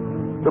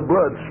 The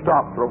blood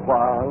stopped for a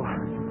while.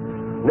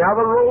 Now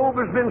the robe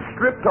has been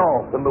stripped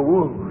off and the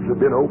wounds have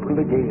been opened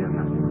again.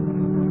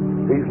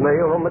 He's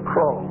nailed on the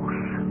cross.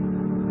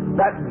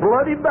 That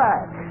bloody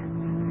back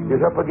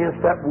is up against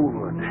that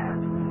wood.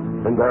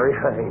 And there he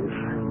hangs.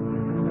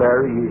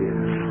 There he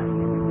is.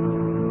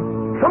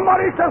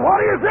 Somebody said,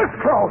 what is this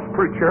cross,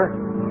 preacher?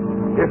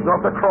 It's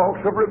not the cross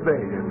of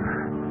rebellion.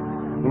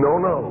 No.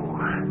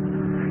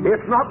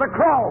 It's not the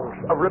cross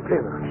of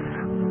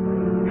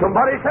repentance.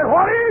 Somebody said,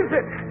 what is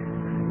it?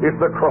 It's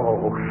the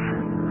cross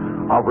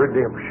of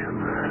redemption.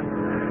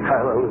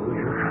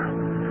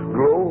 Hallelujah.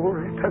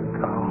 Glory to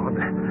God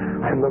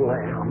and the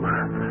Lamb.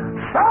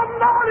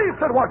 Somebody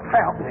said, what's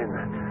happening?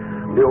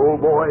 The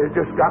old boy has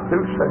just got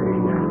through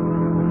saying,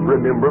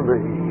 remember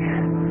me.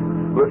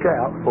 Look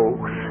out,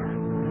 folks.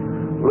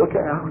 Look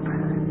out.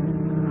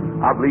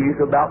 I believe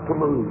he's about to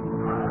move.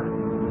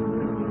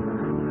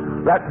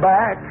 That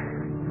back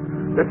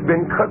that's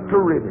been cut to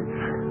ribbons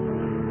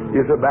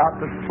is about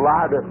to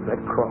slide up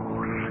that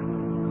cross.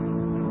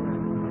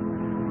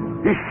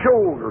 His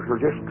shoulders are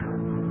just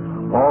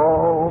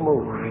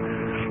almost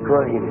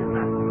straining.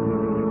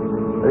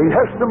 He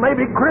has to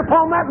maybe grip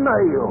on that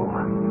nail.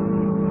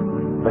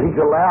 But he's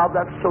allowed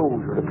that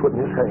soldier to put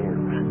in his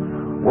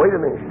hands. Wait a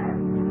minute.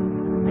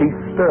 He's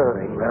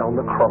stirring around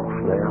the cross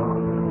now.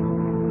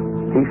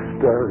 He's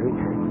stirring.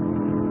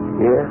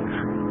 Yes.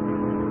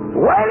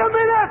 Wait a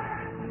minute!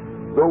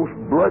 Those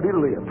bloody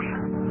lips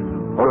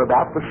are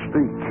about to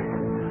speak.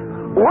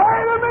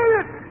 Wait a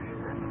minute!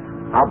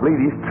 I believe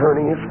he's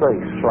turning his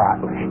face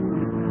slightly.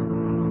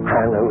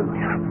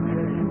 Hallelujah.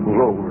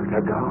 Glory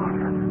to God.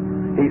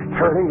 He's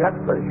turning that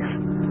face.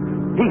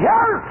 He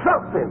heard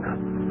something.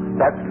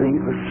 That thief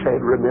has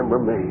said, remember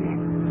me.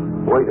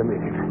 Wait a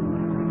minute.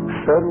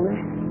 Suddenly,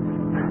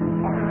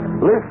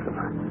 listen,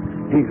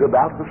 he's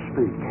about to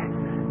speak.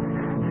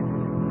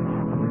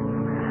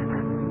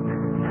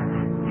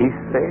 He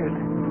said,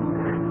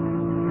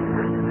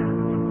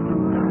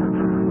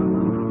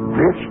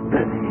 this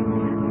day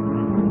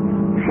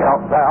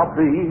shalt thou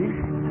be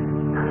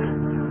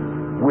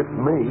with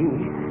me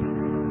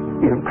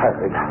in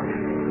paradise.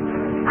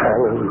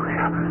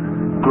 Hallelujah.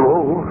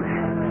 Glory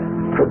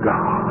to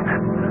God.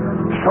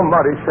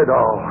 Somebody said,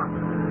 oh,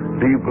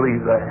 do you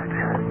believe that?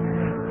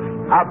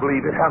 I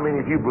believe it. How many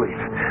of you believe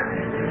it?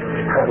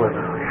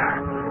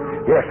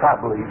 Hallelujah. Yes, I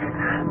believe it.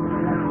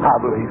 I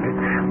believe it.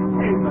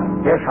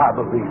 Yes, I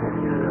believe it.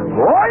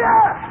 Oh,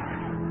 yes!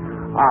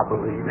 I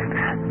believe it.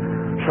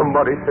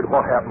 Somebody said,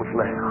 what happens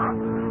now?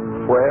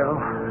 Well,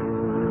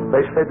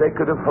 they said they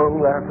could have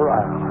hung there for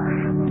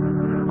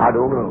hours. I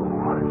don't know.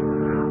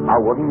 I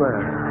wasn't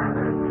there.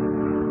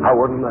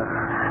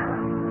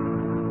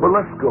 But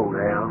let's go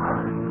now,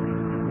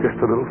 just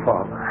a little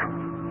farther.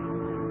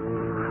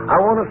 I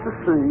want us to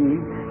see,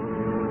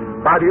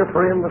 my dear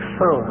friend, the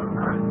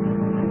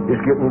sun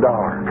is getting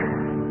dark.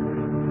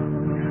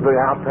 He's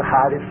out to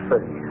hide his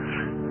face.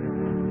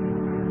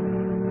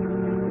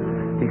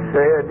 He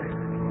said,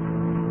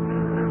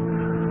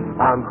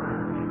 I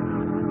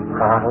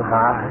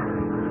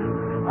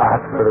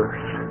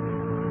thirst.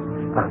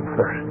 I'm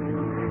thirsty.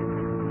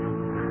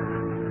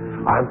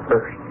 I'm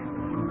thirsty.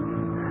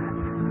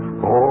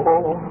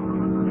 Oh,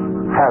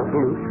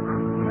 hallelujah.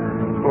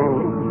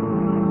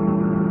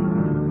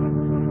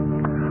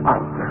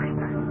 I'm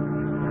thirsty.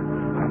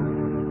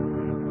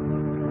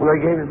 When they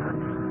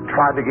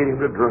tried to get him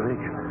to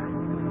drink,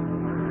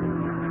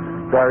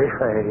 there he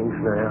hangs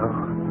now,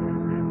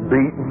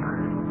 beaten.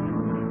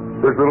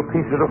 There's little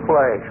pieces of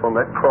flesh on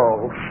that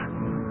cross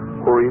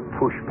where he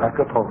pushed back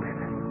upon it.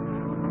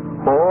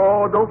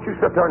 Oh, don't you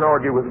sit there and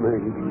argue with me.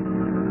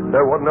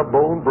 There wasn't a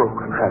bone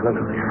broken.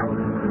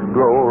 Hallelujah.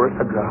 Glory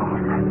to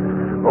God.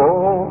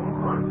 Oh,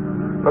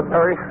 but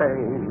there he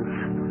hangs.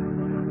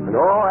 And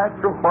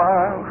after a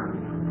while,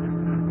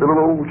 the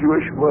little old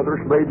Jewish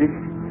mothers maybe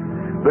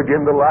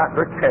begin to light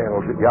their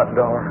candles. It got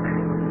dark.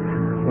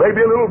 Maybe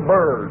a little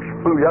bird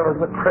flew out of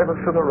the crevice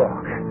of the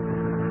rock.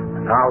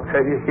 And I'll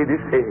tell you, hid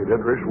his head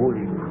under his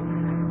wing.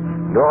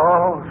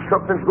 No,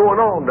 something's going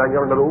on down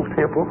there in that old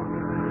temple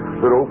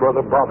that old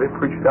Brother Bobby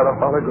preached out a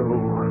while ago.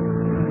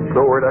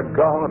 Glory to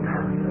God.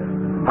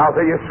 I'll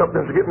tell you,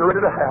 something's getting ready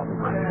to happen.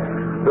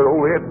 That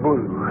old Ed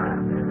Blue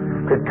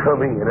could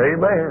come in.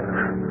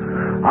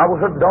 Amen. I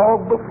was a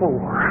dog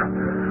before,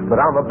 but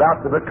I'm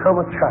about to become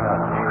a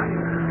child.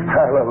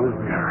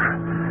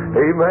 Hallelujah.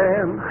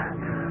 Amen.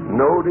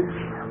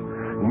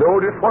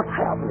 Notice what's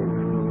happening.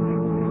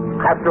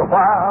 After a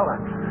while,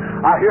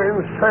 I hear him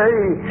say,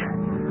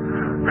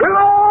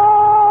 "Hello!"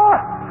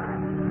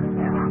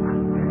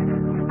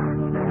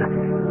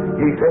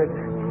 He said,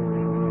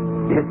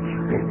 "It's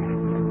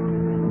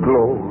finished."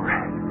 Glory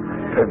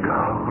to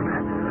God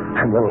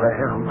and the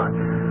Lamb,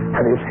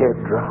 and his head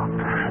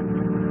dropped.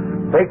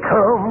 They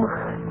come,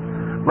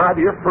 my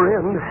dear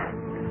friend,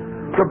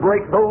 to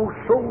break those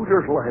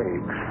soldiers'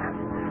 legs.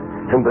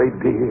 And they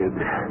did.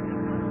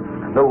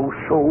 And those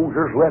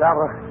soldiers let out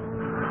a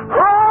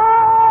 "Oh!"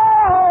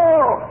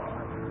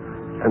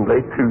 And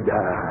they too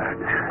died.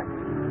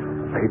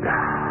 They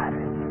died.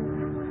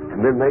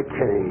 And then they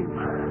came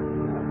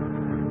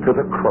to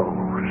the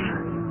cross.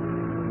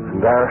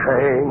 And there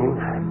hanging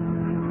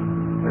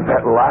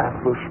that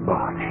lifeless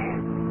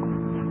body.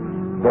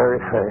 There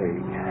it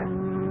hang.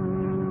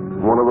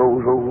 One of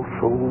those old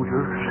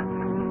soldiers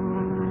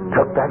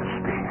took that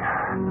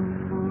spear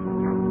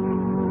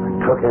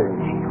and took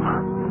aim.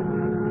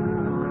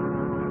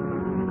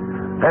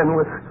 And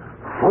with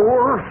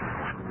force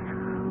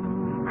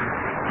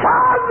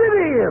shot it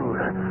in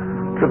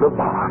to the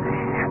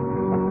body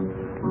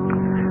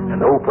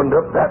and opened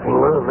up that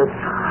lovely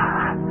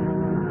side.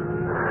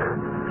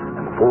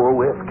 And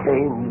forthwith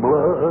came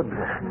blood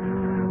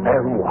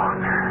and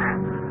water.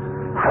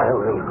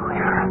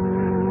 Hallelujah.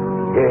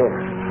 Yes.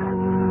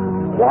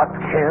 What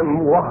can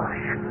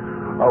wash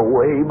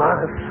away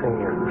my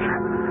sins?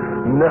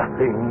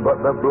 Nothing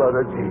but the blood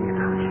of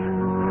Jesus.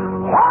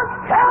 What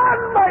can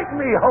make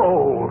me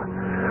whole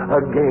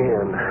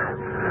again?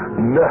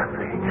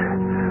 Nothing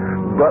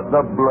but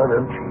the blood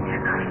of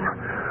Jesus.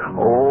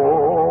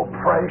 Oh,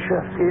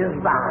 precious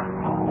is thy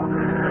flow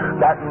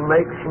that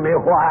makes me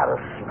white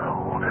as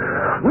snow.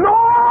 No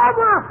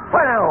other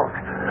fount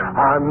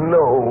I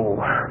know,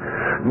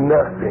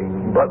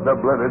 nothing but the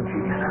blood of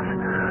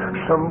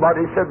Jesus.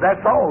 Somebody said,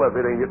 "That's all of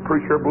it, ain't it,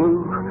 Preacher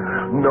Blue?"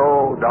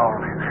 No,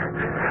 darling,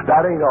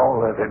 that ain't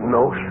all of it.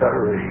 No,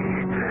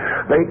 sirree.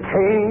 They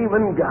came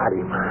and got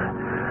him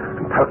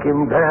and took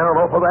him down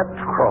off of that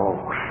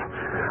cross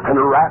and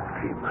wrapped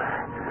him,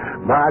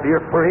 my dear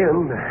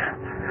friend,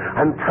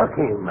 and took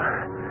him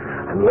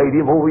and laid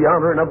him over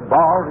yonder in a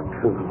barred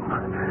tomb.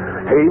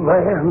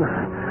 Amen.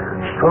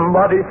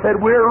 Somebody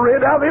said, "We're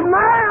rid of him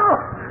now.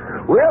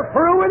 We're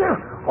through with him."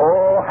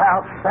 Oh,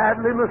 how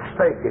sadly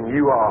mistaken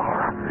you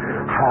are.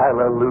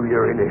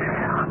 Hallelujah,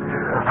 anyhow.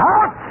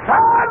 How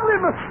sadly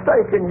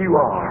mistaken you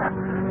are.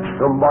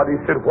 Somebody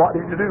said, "What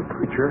did you do,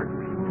 preacher?"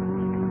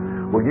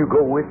 Will you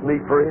go with me,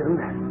 friend?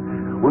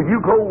 Will you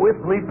go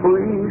with me,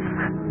 please?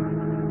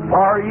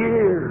 For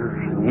years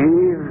and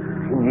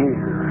years and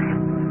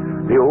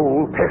years, the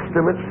Old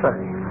Testament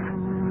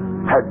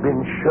saints had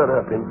been shut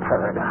up in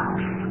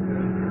paradise.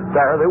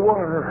 There they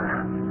were.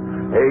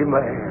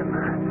 Amen.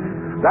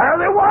 There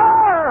they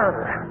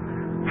were,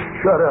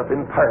 shut up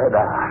in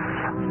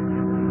paradise.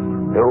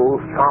 The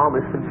old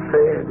psalmist had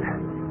said,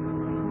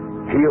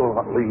 "He'll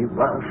not leave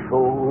my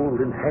soul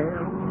in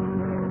hell.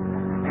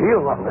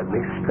 He'll not let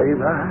me stay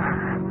there."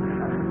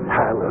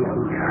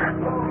 Hallelujah.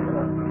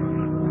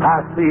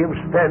 I see him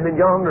standing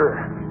yonder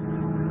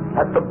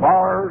at the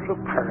bars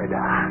of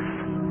paradise,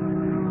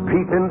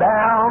 peeping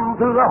down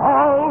through the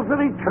halls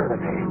of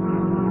eternity.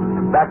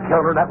 Back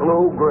yonder, that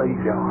low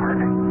graveyard,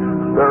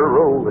 they're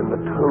rolling the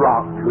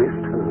rock to his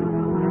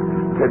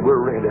tomb. Said, "We're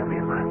rid of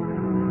him.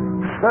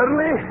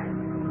 suddenly,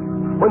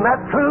 when that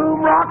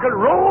tomb rock had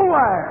rolled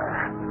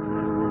there,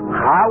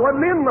 I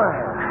wasn't in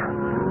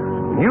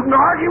there. You can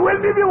argue with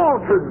me if you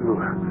want to,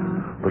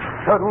 but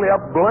suddenly a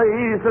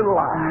blazing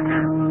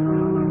light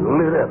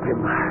lit up in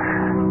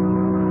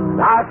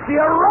there. I see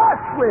a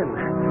rustling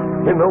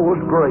in those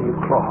grave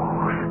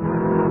cloths.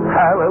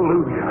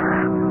 Hallelujah.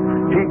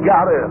 He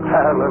got up.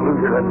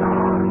 Hallelujah to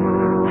God.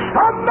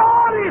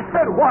 Somebody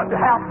said, what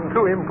happened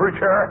to him,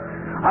 preacher?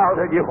 I'll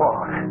tell you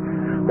what.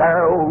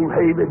 There old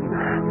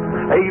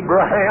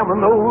Abraham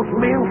and those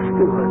men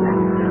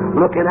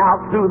stood looking out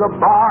through the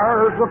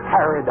bars of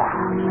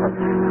paradise.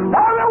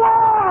 There they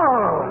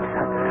was,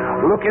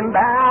 looking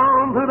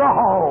down through the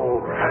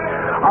halls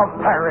of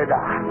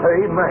paradise.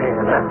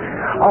 Amen.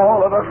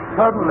 All of a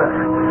sudden,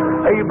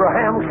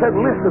 Abraham said,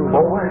 listen,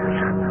 boys,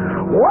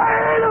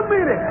 wait a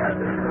minute.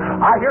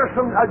 I hear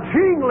a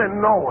jingling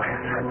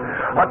noise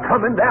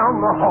coming down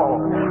the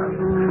hall.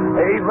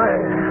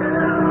 Amen.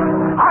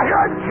 I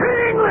hear a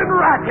jingling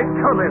racket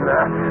coming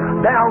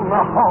down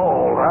the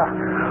hall.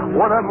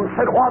 One of them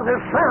said, what does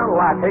it sound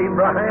like,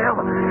 Abraham?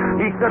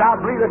 He said, I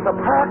believe it's a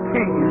pair of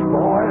keys,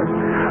 boys.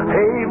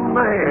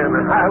 Amen.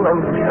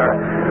 Hallelujah.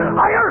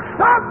 I hear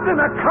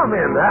something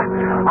coming.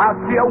 I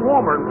see a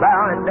woman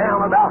bowing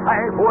down about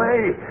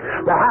halfway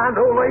behind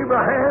old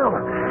Abraham.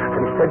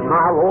 And he said,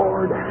 my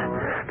Lord,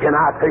 can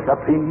I take a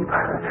peep?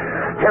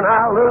 Can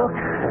I look?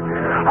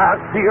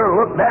 I see her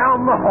look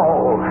down the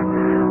hall.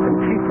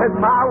 And she said,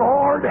 my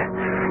Lord,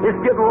 it's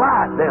getting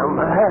light down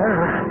there.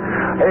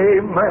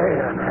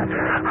 Amen.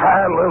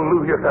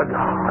 Hallelujah to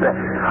God.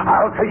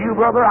 I'll tell you,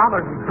 brother, I'm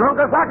as drunk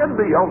as I can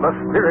be on the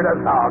Spirit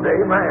of God.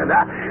 Amen.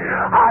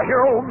 I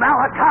hear old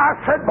Malachi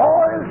said,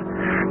 boys,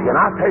 can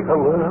I take a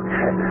look?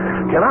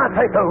 Can I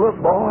take a look,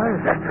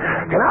 boys?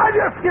 Can I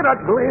just get a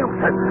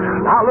glimpse? And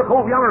I look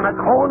over yonder in the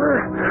corner,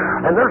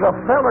 and there's a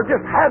fella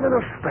just having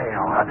a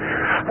spell.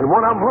 And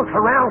one of them looks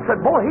around and said,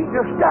 boy, he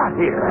just got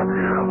here.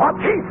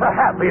 What's he so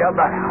happy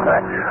about?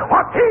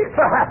 What's he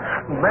so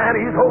happy? Man,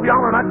 he's over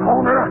yonder in the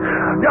corner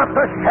just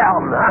a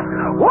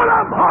shouting. One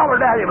of them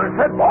hollered at him and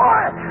said, boy,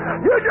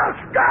 you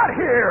just got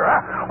here.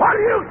 What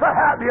are you so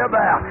happy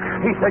about?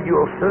 He said,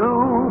 you'll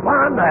soon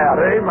find out.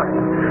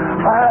 Amen.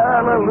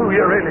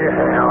 Hallelujah,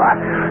 anyhow.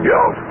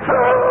 You'll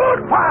soon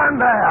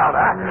find out.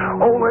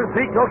 Old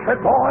Ezekiel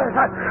said, boys,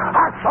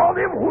 I saw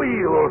them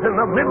wheels in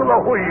the middle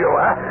of the wheel.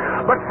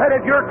 But said,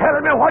 if you're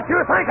telling me what you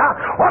think,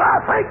 what I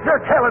think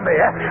you're telling me,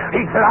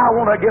 he said, I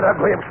want to get a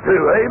glimpse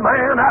too.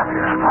 Amen.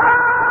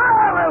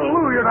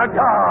 Hallelujah to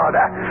God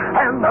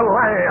and the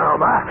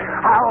Lamb.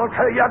 I'll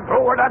tell you,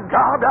 glory to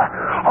God.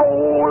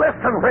 Oh,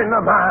 listen, friend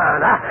of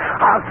mine.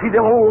 I see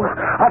the Old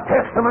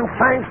Testament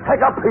saints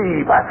take a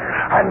peep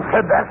and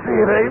said, that's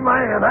it,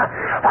 amen.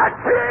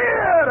 That's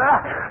it.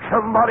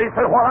 Somebody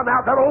said, what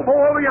about that old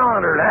boy over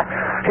yonder?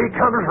 He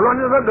comes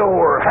running to the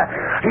door.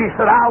 He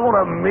said, I want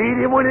to meet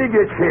him when he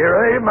gets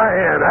here,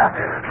 amen.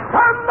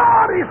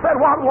 Somebody said,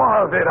 what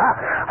was it?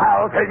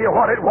 I'll tell you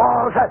what it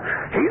was.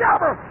 He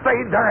never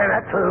stayed there in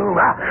that tomb.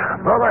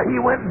 Brother, he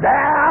went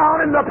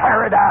down into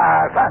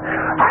paradise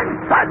and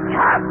set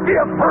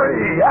captive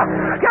free.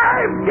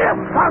 Gave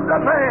gifts unto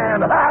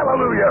man.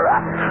 Hallelujah.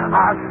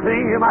 I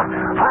see him.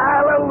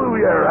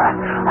 Hallelujah.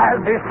 As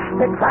he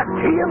sticks that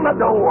key in the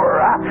door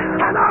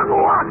and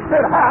unlocks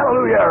it.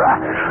 Hallelujah.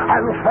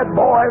 And said,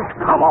 boys,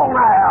 come on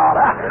out.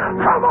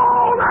 Come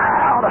on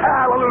out.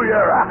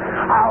 Hallelujah.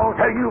 I'll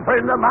tell you,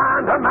 friend of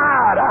mine,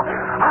 tonight,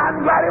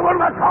 I'm glad he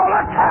wasn't called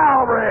a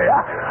Calvary.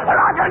 And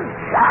I can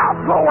shout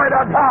glory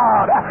to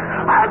God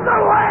and the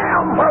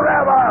Lamb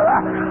forever.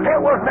 It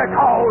was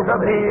because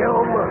of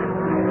him.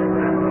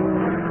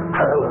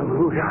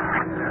 Hallelujah.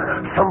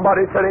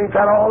 Somebody said, ain't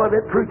that all of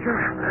it, preacher?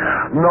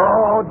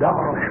 No,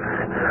 darling.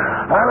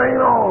 That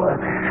ain't all of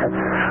it.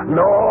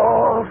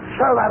 No,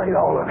 sir, that ain't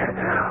all of it.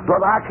 But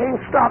I can't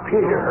stop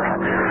here.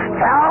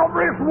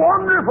 Calvary's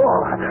wonderful.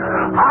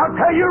 I'll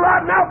tell you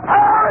right now,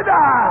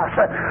 paradise,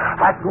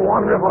 that's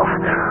wonderful.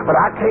 But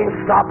I can't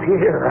stop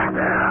here.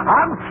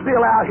 I'm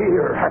still out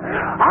here.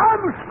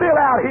 I'm still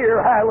out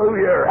here.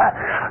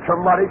 Hallelujah.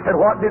 Somebody said,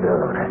 what did he do?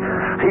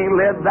 He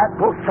led that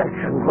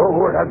procession.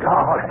 Glory to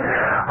God.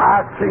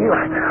 I see.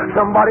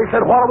 Somebody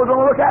said, what are we going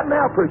to look at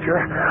now, preacher?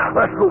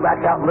 Let's go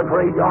back out in the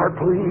graveyard,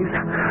 please.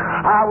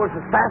 I was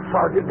a staff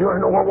sergeant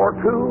during World War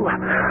II.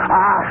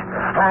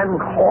 And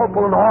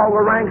corporal in all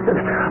the ranks.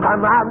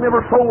 And I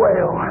remember so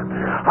well.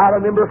 I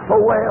remember so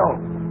well.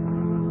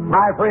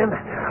 My friend,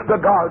 the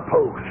guard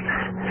post.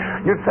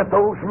 You'd set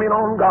those men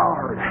on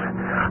guard.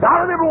 Now,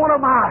 I remember one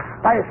of my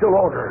special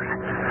orders.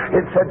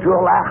 It said to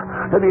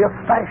allow to be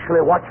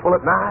especially watchful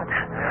at night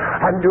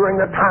and during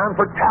the time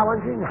for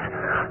challenging,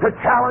 to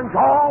challenge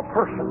all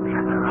persons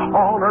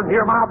on or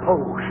near my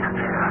post,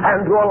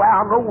 and to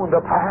allow no one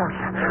to pass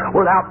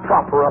without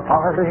proper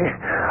authority.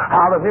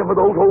 I remember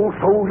those old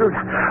soldiers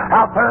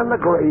out there in the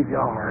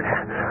graveyard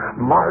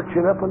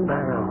marching up and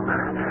down.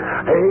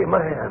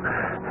 Amen.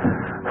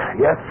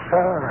 Yes,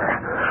 sir.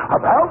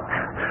 About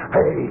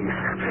face,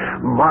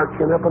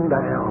 marching up and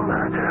down.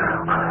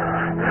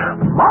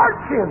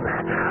 Marching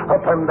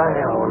up and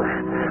down.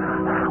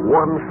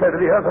 One said to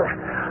the other,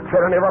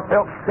 said, I never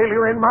felt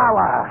sillier in my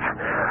life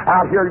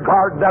out here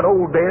guarding that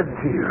old dead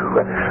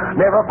Jew.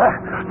 Never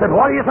felt. Said,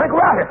 what do you think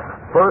about it?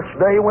 First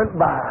day went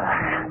by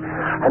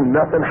and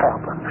nothing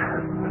happened.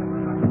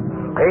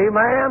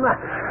 Amen.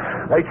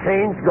 They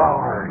changed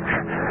guards.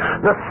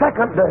 The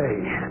second day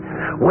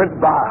went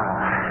by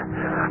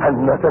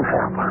and nothing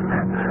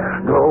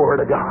happened. Glory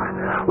to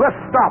God. Let's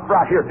stop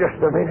right here just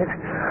a minute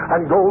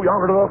and go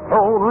yonder to the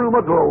throne room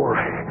of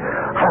glory.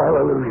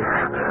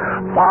 Hallelujah.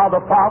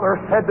 Father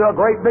said to a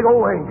great big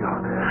old angel,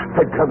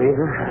 said, come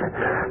here,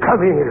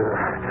 come here.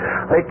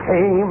 They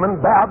came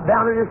and bowed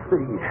down at his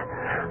feet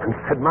and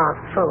said, my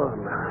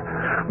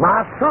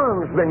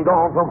son's been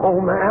gone from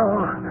home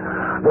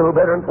now a little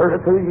better than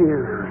 33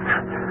 years.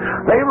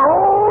 They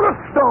rolled a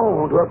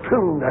stone to a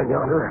tomb down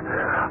yonder.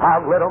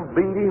 I've let them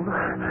beat him.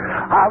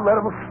 I've let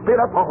them spit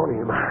upon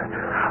him.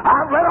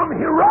 I've let them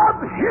rub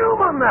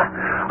human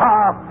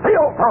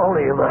filth on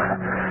him.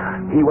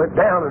 He went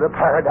down into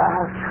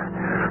paradise.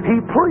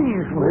 He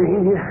pleased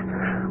me.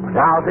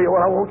 Now I'll tell you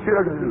what I want you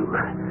to do.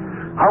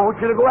 I want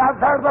you to go out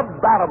there to the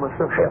bottomless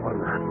of heaven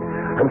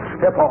and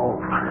step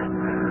off.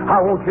 I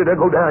want you to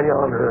go down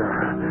yonder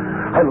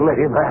and let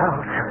him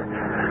out.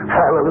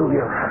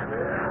 Hallelujah.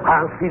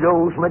 I see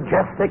those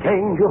majestic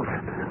angels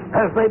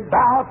as they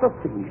bow at the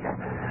feet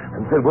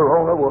and said, we're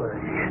on our way.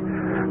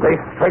 They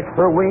stretch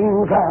their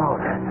wings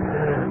out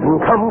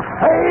and come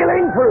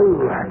sailing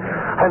through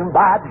and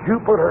by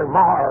Jupiter,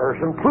 Mars,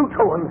 and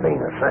Pluto and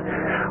Venus.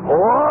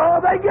 Oh,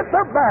 they get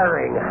their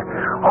bearing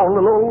on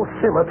the little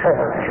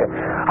cemetery.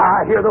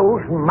 I hear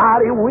those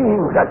mighty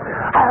wings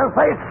as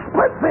they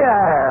split the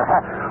air.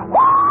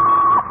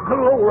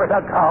 Glory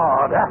to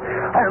God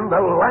and the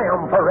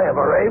Lamb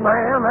forever.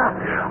 Amen.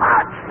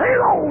 I see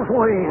those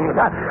wings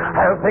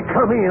as they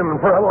come in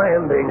for a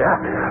landing.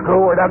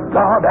 Glory to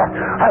God.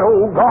 That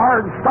old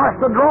guard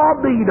starts to draw a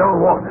bead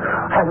on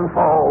and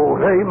falls.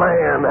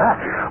 Amen.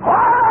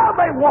 Oh,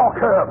 they walk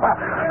up.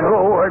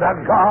 Glory to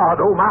God.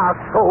 Oh, my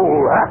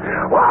soul.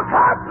 Walk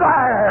up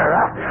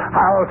there.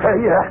 I'll tell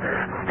you,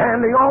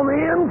 standing on the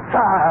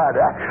inside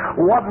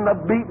wasn't a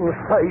beaten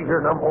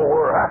Savior no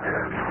more.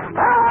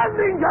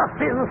 Standing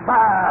just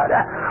inside,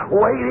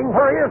 waiting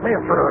for his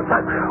entrance,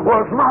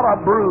 was not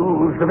a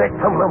bruised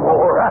victim no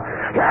more.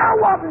 It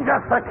wasn't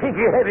just a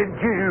kinky-headed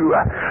Jew,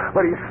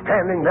 but he's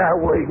standing there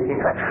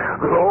waiting.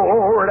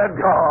 Glory to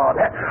God.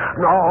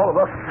 And all of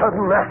a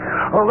sudden, that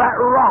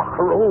rock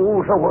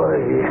rolls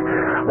away.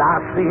 I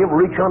see him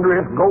reach under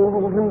his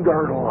golden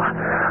girdle.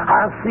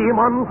 I see him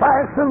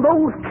unfasten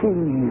those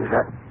keys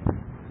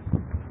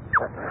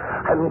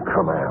and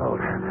come out.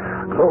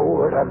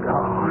 Glory to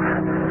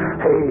God.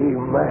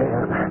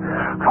 Amen.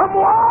 Come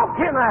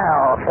walking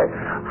out.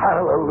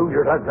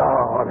 Hallelujah to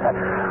God.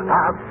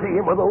 I see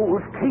him with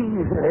those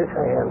keys in his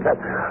hands.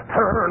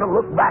 Turn and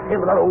look back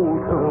into that old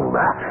tomb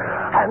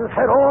and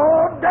said,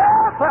 oh,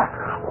 death,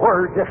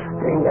 where's your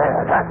sting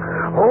at?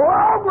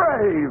 Oh,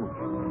 grave,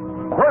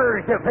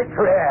 where's your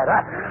victory at?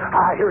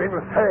 I hear him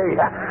say,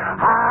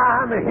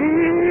 I'm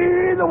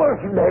he that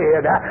was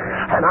dead,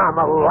 and I'm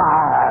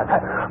alive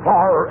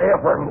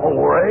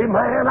forevermore.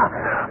 Amen.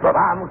 But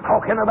I'm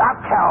talking about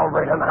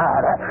Calvary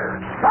tonight.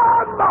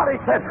 Somebody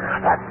said,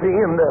 that's the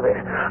end of it.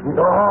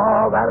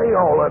 No, that ain't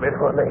all of it,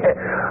 honey.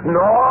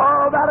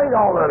 No, that ain't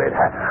all of it.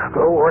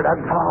 Glory to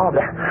God.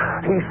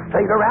 He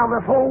stayed around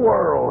this whole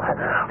world.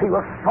 He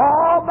was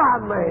saw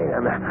by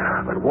man.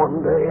 But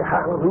one day,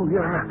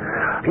 hallelujah,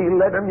 he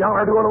led him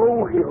yonder to an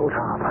old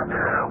hilltop.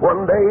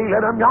 One day he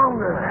led him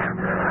yonder,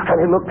 and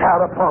he looked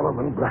out upon them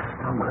and blessed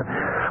them.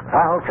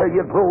 I'll tell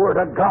you, glory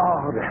to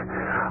God,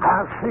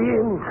 I see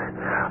him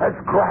as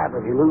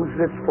gravity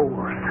loses its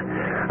force,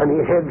 and he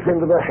heads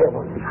into the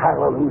heavens.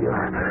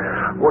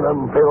 Hallelujah. One of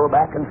them fell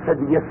back and said,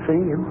 do you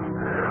see him?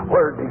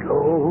 Where'd he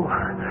go?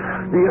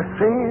 Do you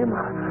see him?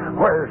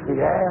 Where's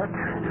he at?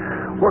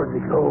 Where'd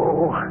he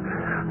go?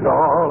 And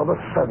all of a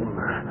sudden,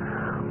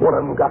 one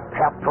of them got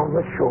tapped on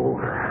the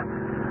shoulder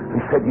and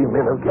said, you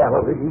men of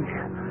Galilee,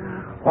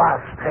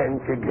 why stand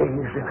you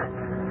gazing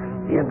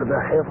into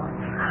the heavens?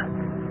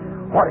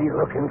 What are you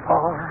looking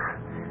for?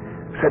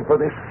 Said,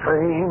 for this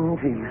same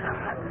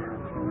Jesus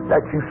that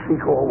you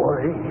seek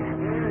away,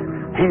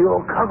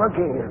 he'll come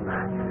again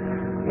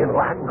in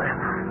like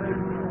manner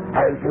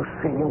as you've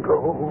seen him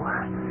go.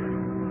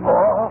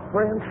 Oh,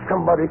 friends,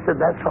 somebody said,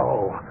 that's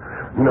all.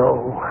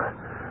 No,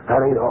 that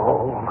ain't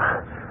all.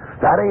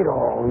 That ain't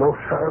all. No,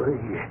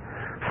 sirree.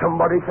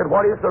 Somebody said,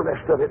 what is the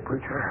rest of it,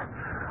 preacher?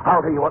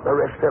 I'll tell you what the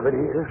rest of it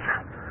is.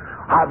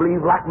 I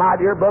believe, like my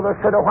dear brother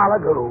said a while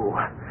ago,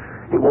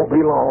 it won't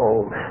be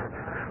long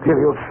till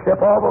he'll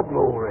step off of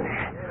glory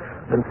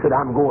and said,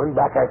 I'm going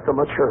back after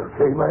my church.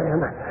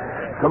 Amen.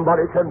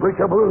 Somebody said,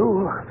 Preacher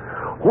Blue,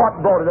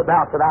 what brought it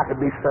about that I could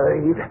be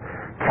saved?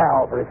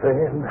 Calvary,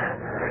 friend.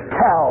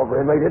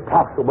 Calvary made it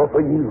possible for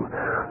you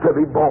to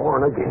be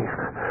born again.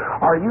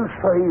 Are you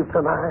saved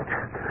tonight?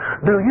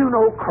 Do you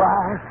know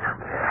Christ?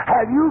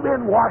 Have you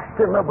been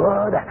washed in the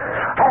blood?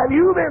 Have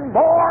you been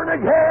born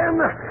again?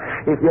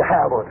 If you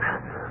haven't,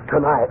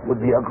 tonight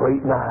would be a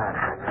great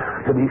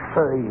night to to be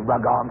saved by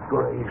God's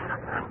grace.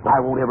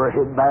 I want every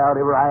head bowed,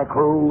 every eye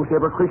closed,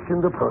 every Christian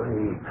to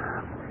pray.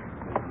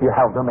 You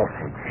have the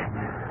message.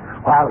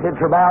 While heads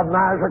are bowed and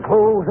eyes are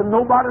closed and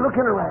nobody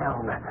looking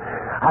around,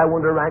 I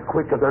wonder right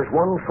quick if there's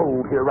one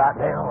soul here right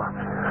now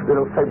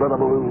that'll say, Brother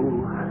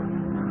Blue,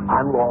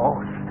 I'm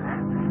lost.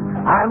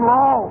 I'm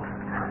lost.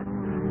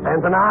 And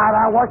tonight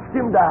I watched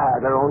him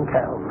die there on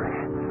Calvary.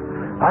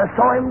 I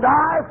saw him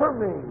die for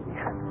me.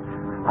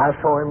 I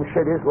saw him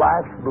shed his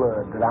life's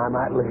blood that I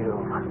might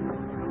live.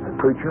 And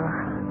preacher,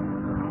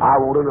 I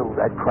want to know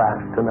that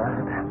Christ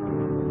tonight.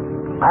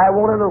 I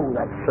want to know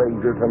that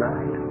Savior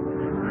tonight.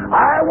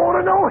 I want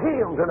to know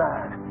him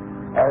tonight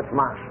as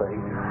my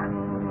Savior.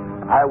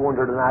 I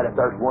wonder tonight if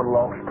there's one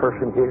lost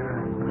person here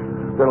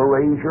that'll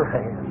raise your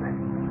hand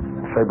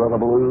and say,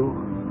 Brother Blue,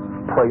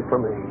 pray for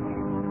me.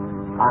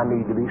 I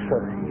need to be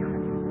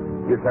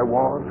saved. Is there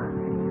one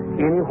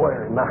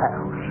anywhere in the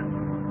house?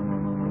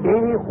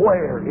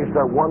 Anywhere is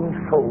there one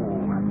soul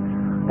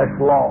that's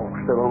lost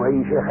that'll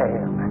raise your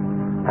hand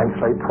and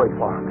say, pray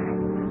for me.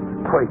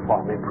 Pray for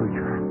me,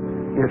 preacher.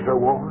 Is there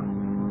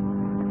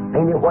one?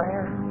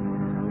 Anywhere?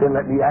 Then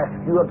let me ask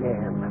you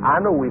again. I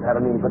know we've had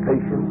an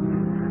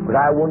invitation, but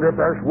I wonder if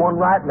there's one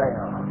right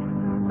now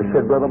that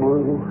said, Brother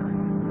Blue,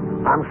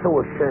 I'm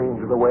so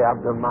ashamed of the way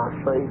I've done my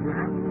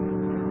Savior.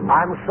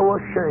 I'm so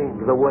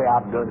ashamed of the way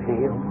I've done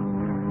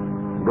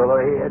him.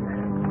 Brother Ed,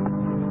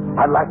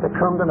 I'd like to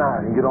come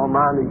tonight and get on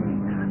my knees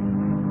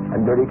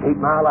and dedicate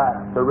my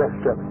life, the rest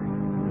of it,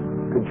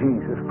 to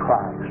Jesus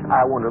Christ.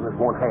 I wonder if there's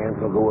one hand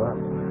that'll go up.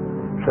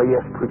 Say,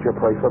 yes, preacher,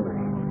 pray for me.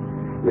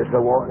 Is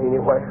there one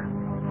anywhere?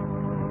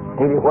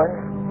 Anywhere?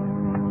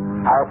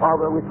 Our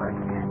Father, we thank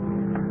you.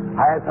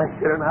 I thank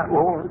you tonight,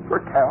 Lord, for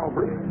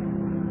Calvary.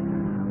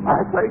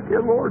 I thank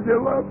you, Lord,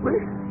 you love me.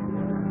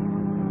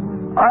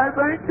 I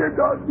thank you,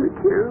 God, you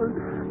cared.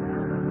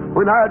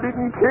 When I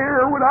didn't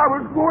care, when I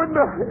was going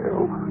to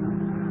hell,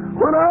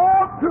 when I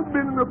ought to have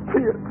been in the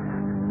pit,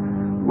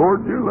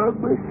 Lord, you love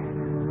me.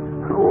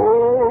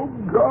 Oh,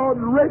 God,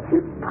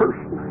 wretched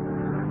person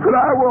that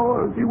I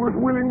was, you was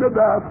willing to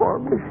die for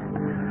me.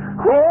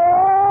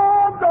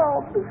 Oh,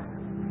 God.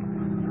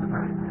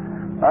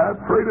 I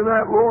pray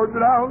tonight, Lord,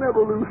 that I'll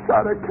never lose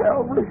sight of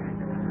Calvary.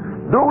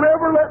 Don't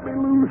ever let me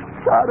lose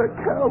sight of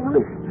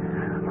Calvary.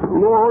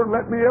 Lord,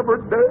 let me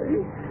every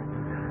day,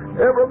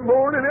 every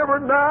morning,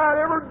 every night,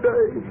 every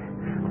day,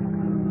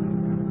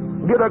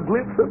 get a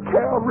glimpse of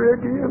Calvary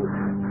again.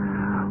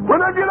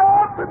 When I get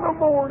up in the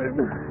morning,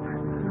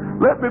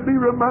 let me be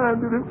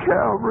reminded of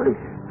Calvary.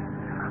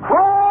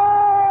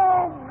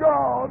 Oh,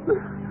 God,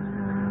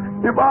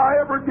 if I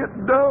ever get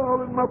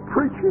dull in my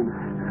preaching,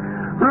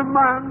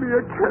 remind me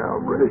of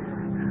Calvary.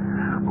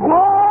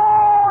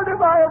 Lord,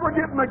 if I ever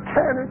get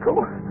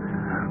mechanical,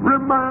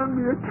 remind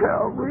me of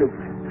Calvary.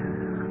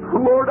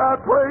 Lord, I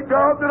pray,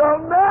 God, that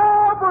I'll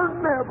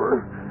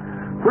never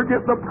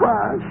forget the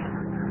price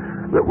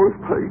that was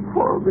paid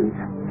for me.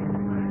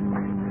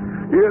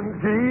 In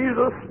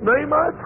Jesus' name I pray.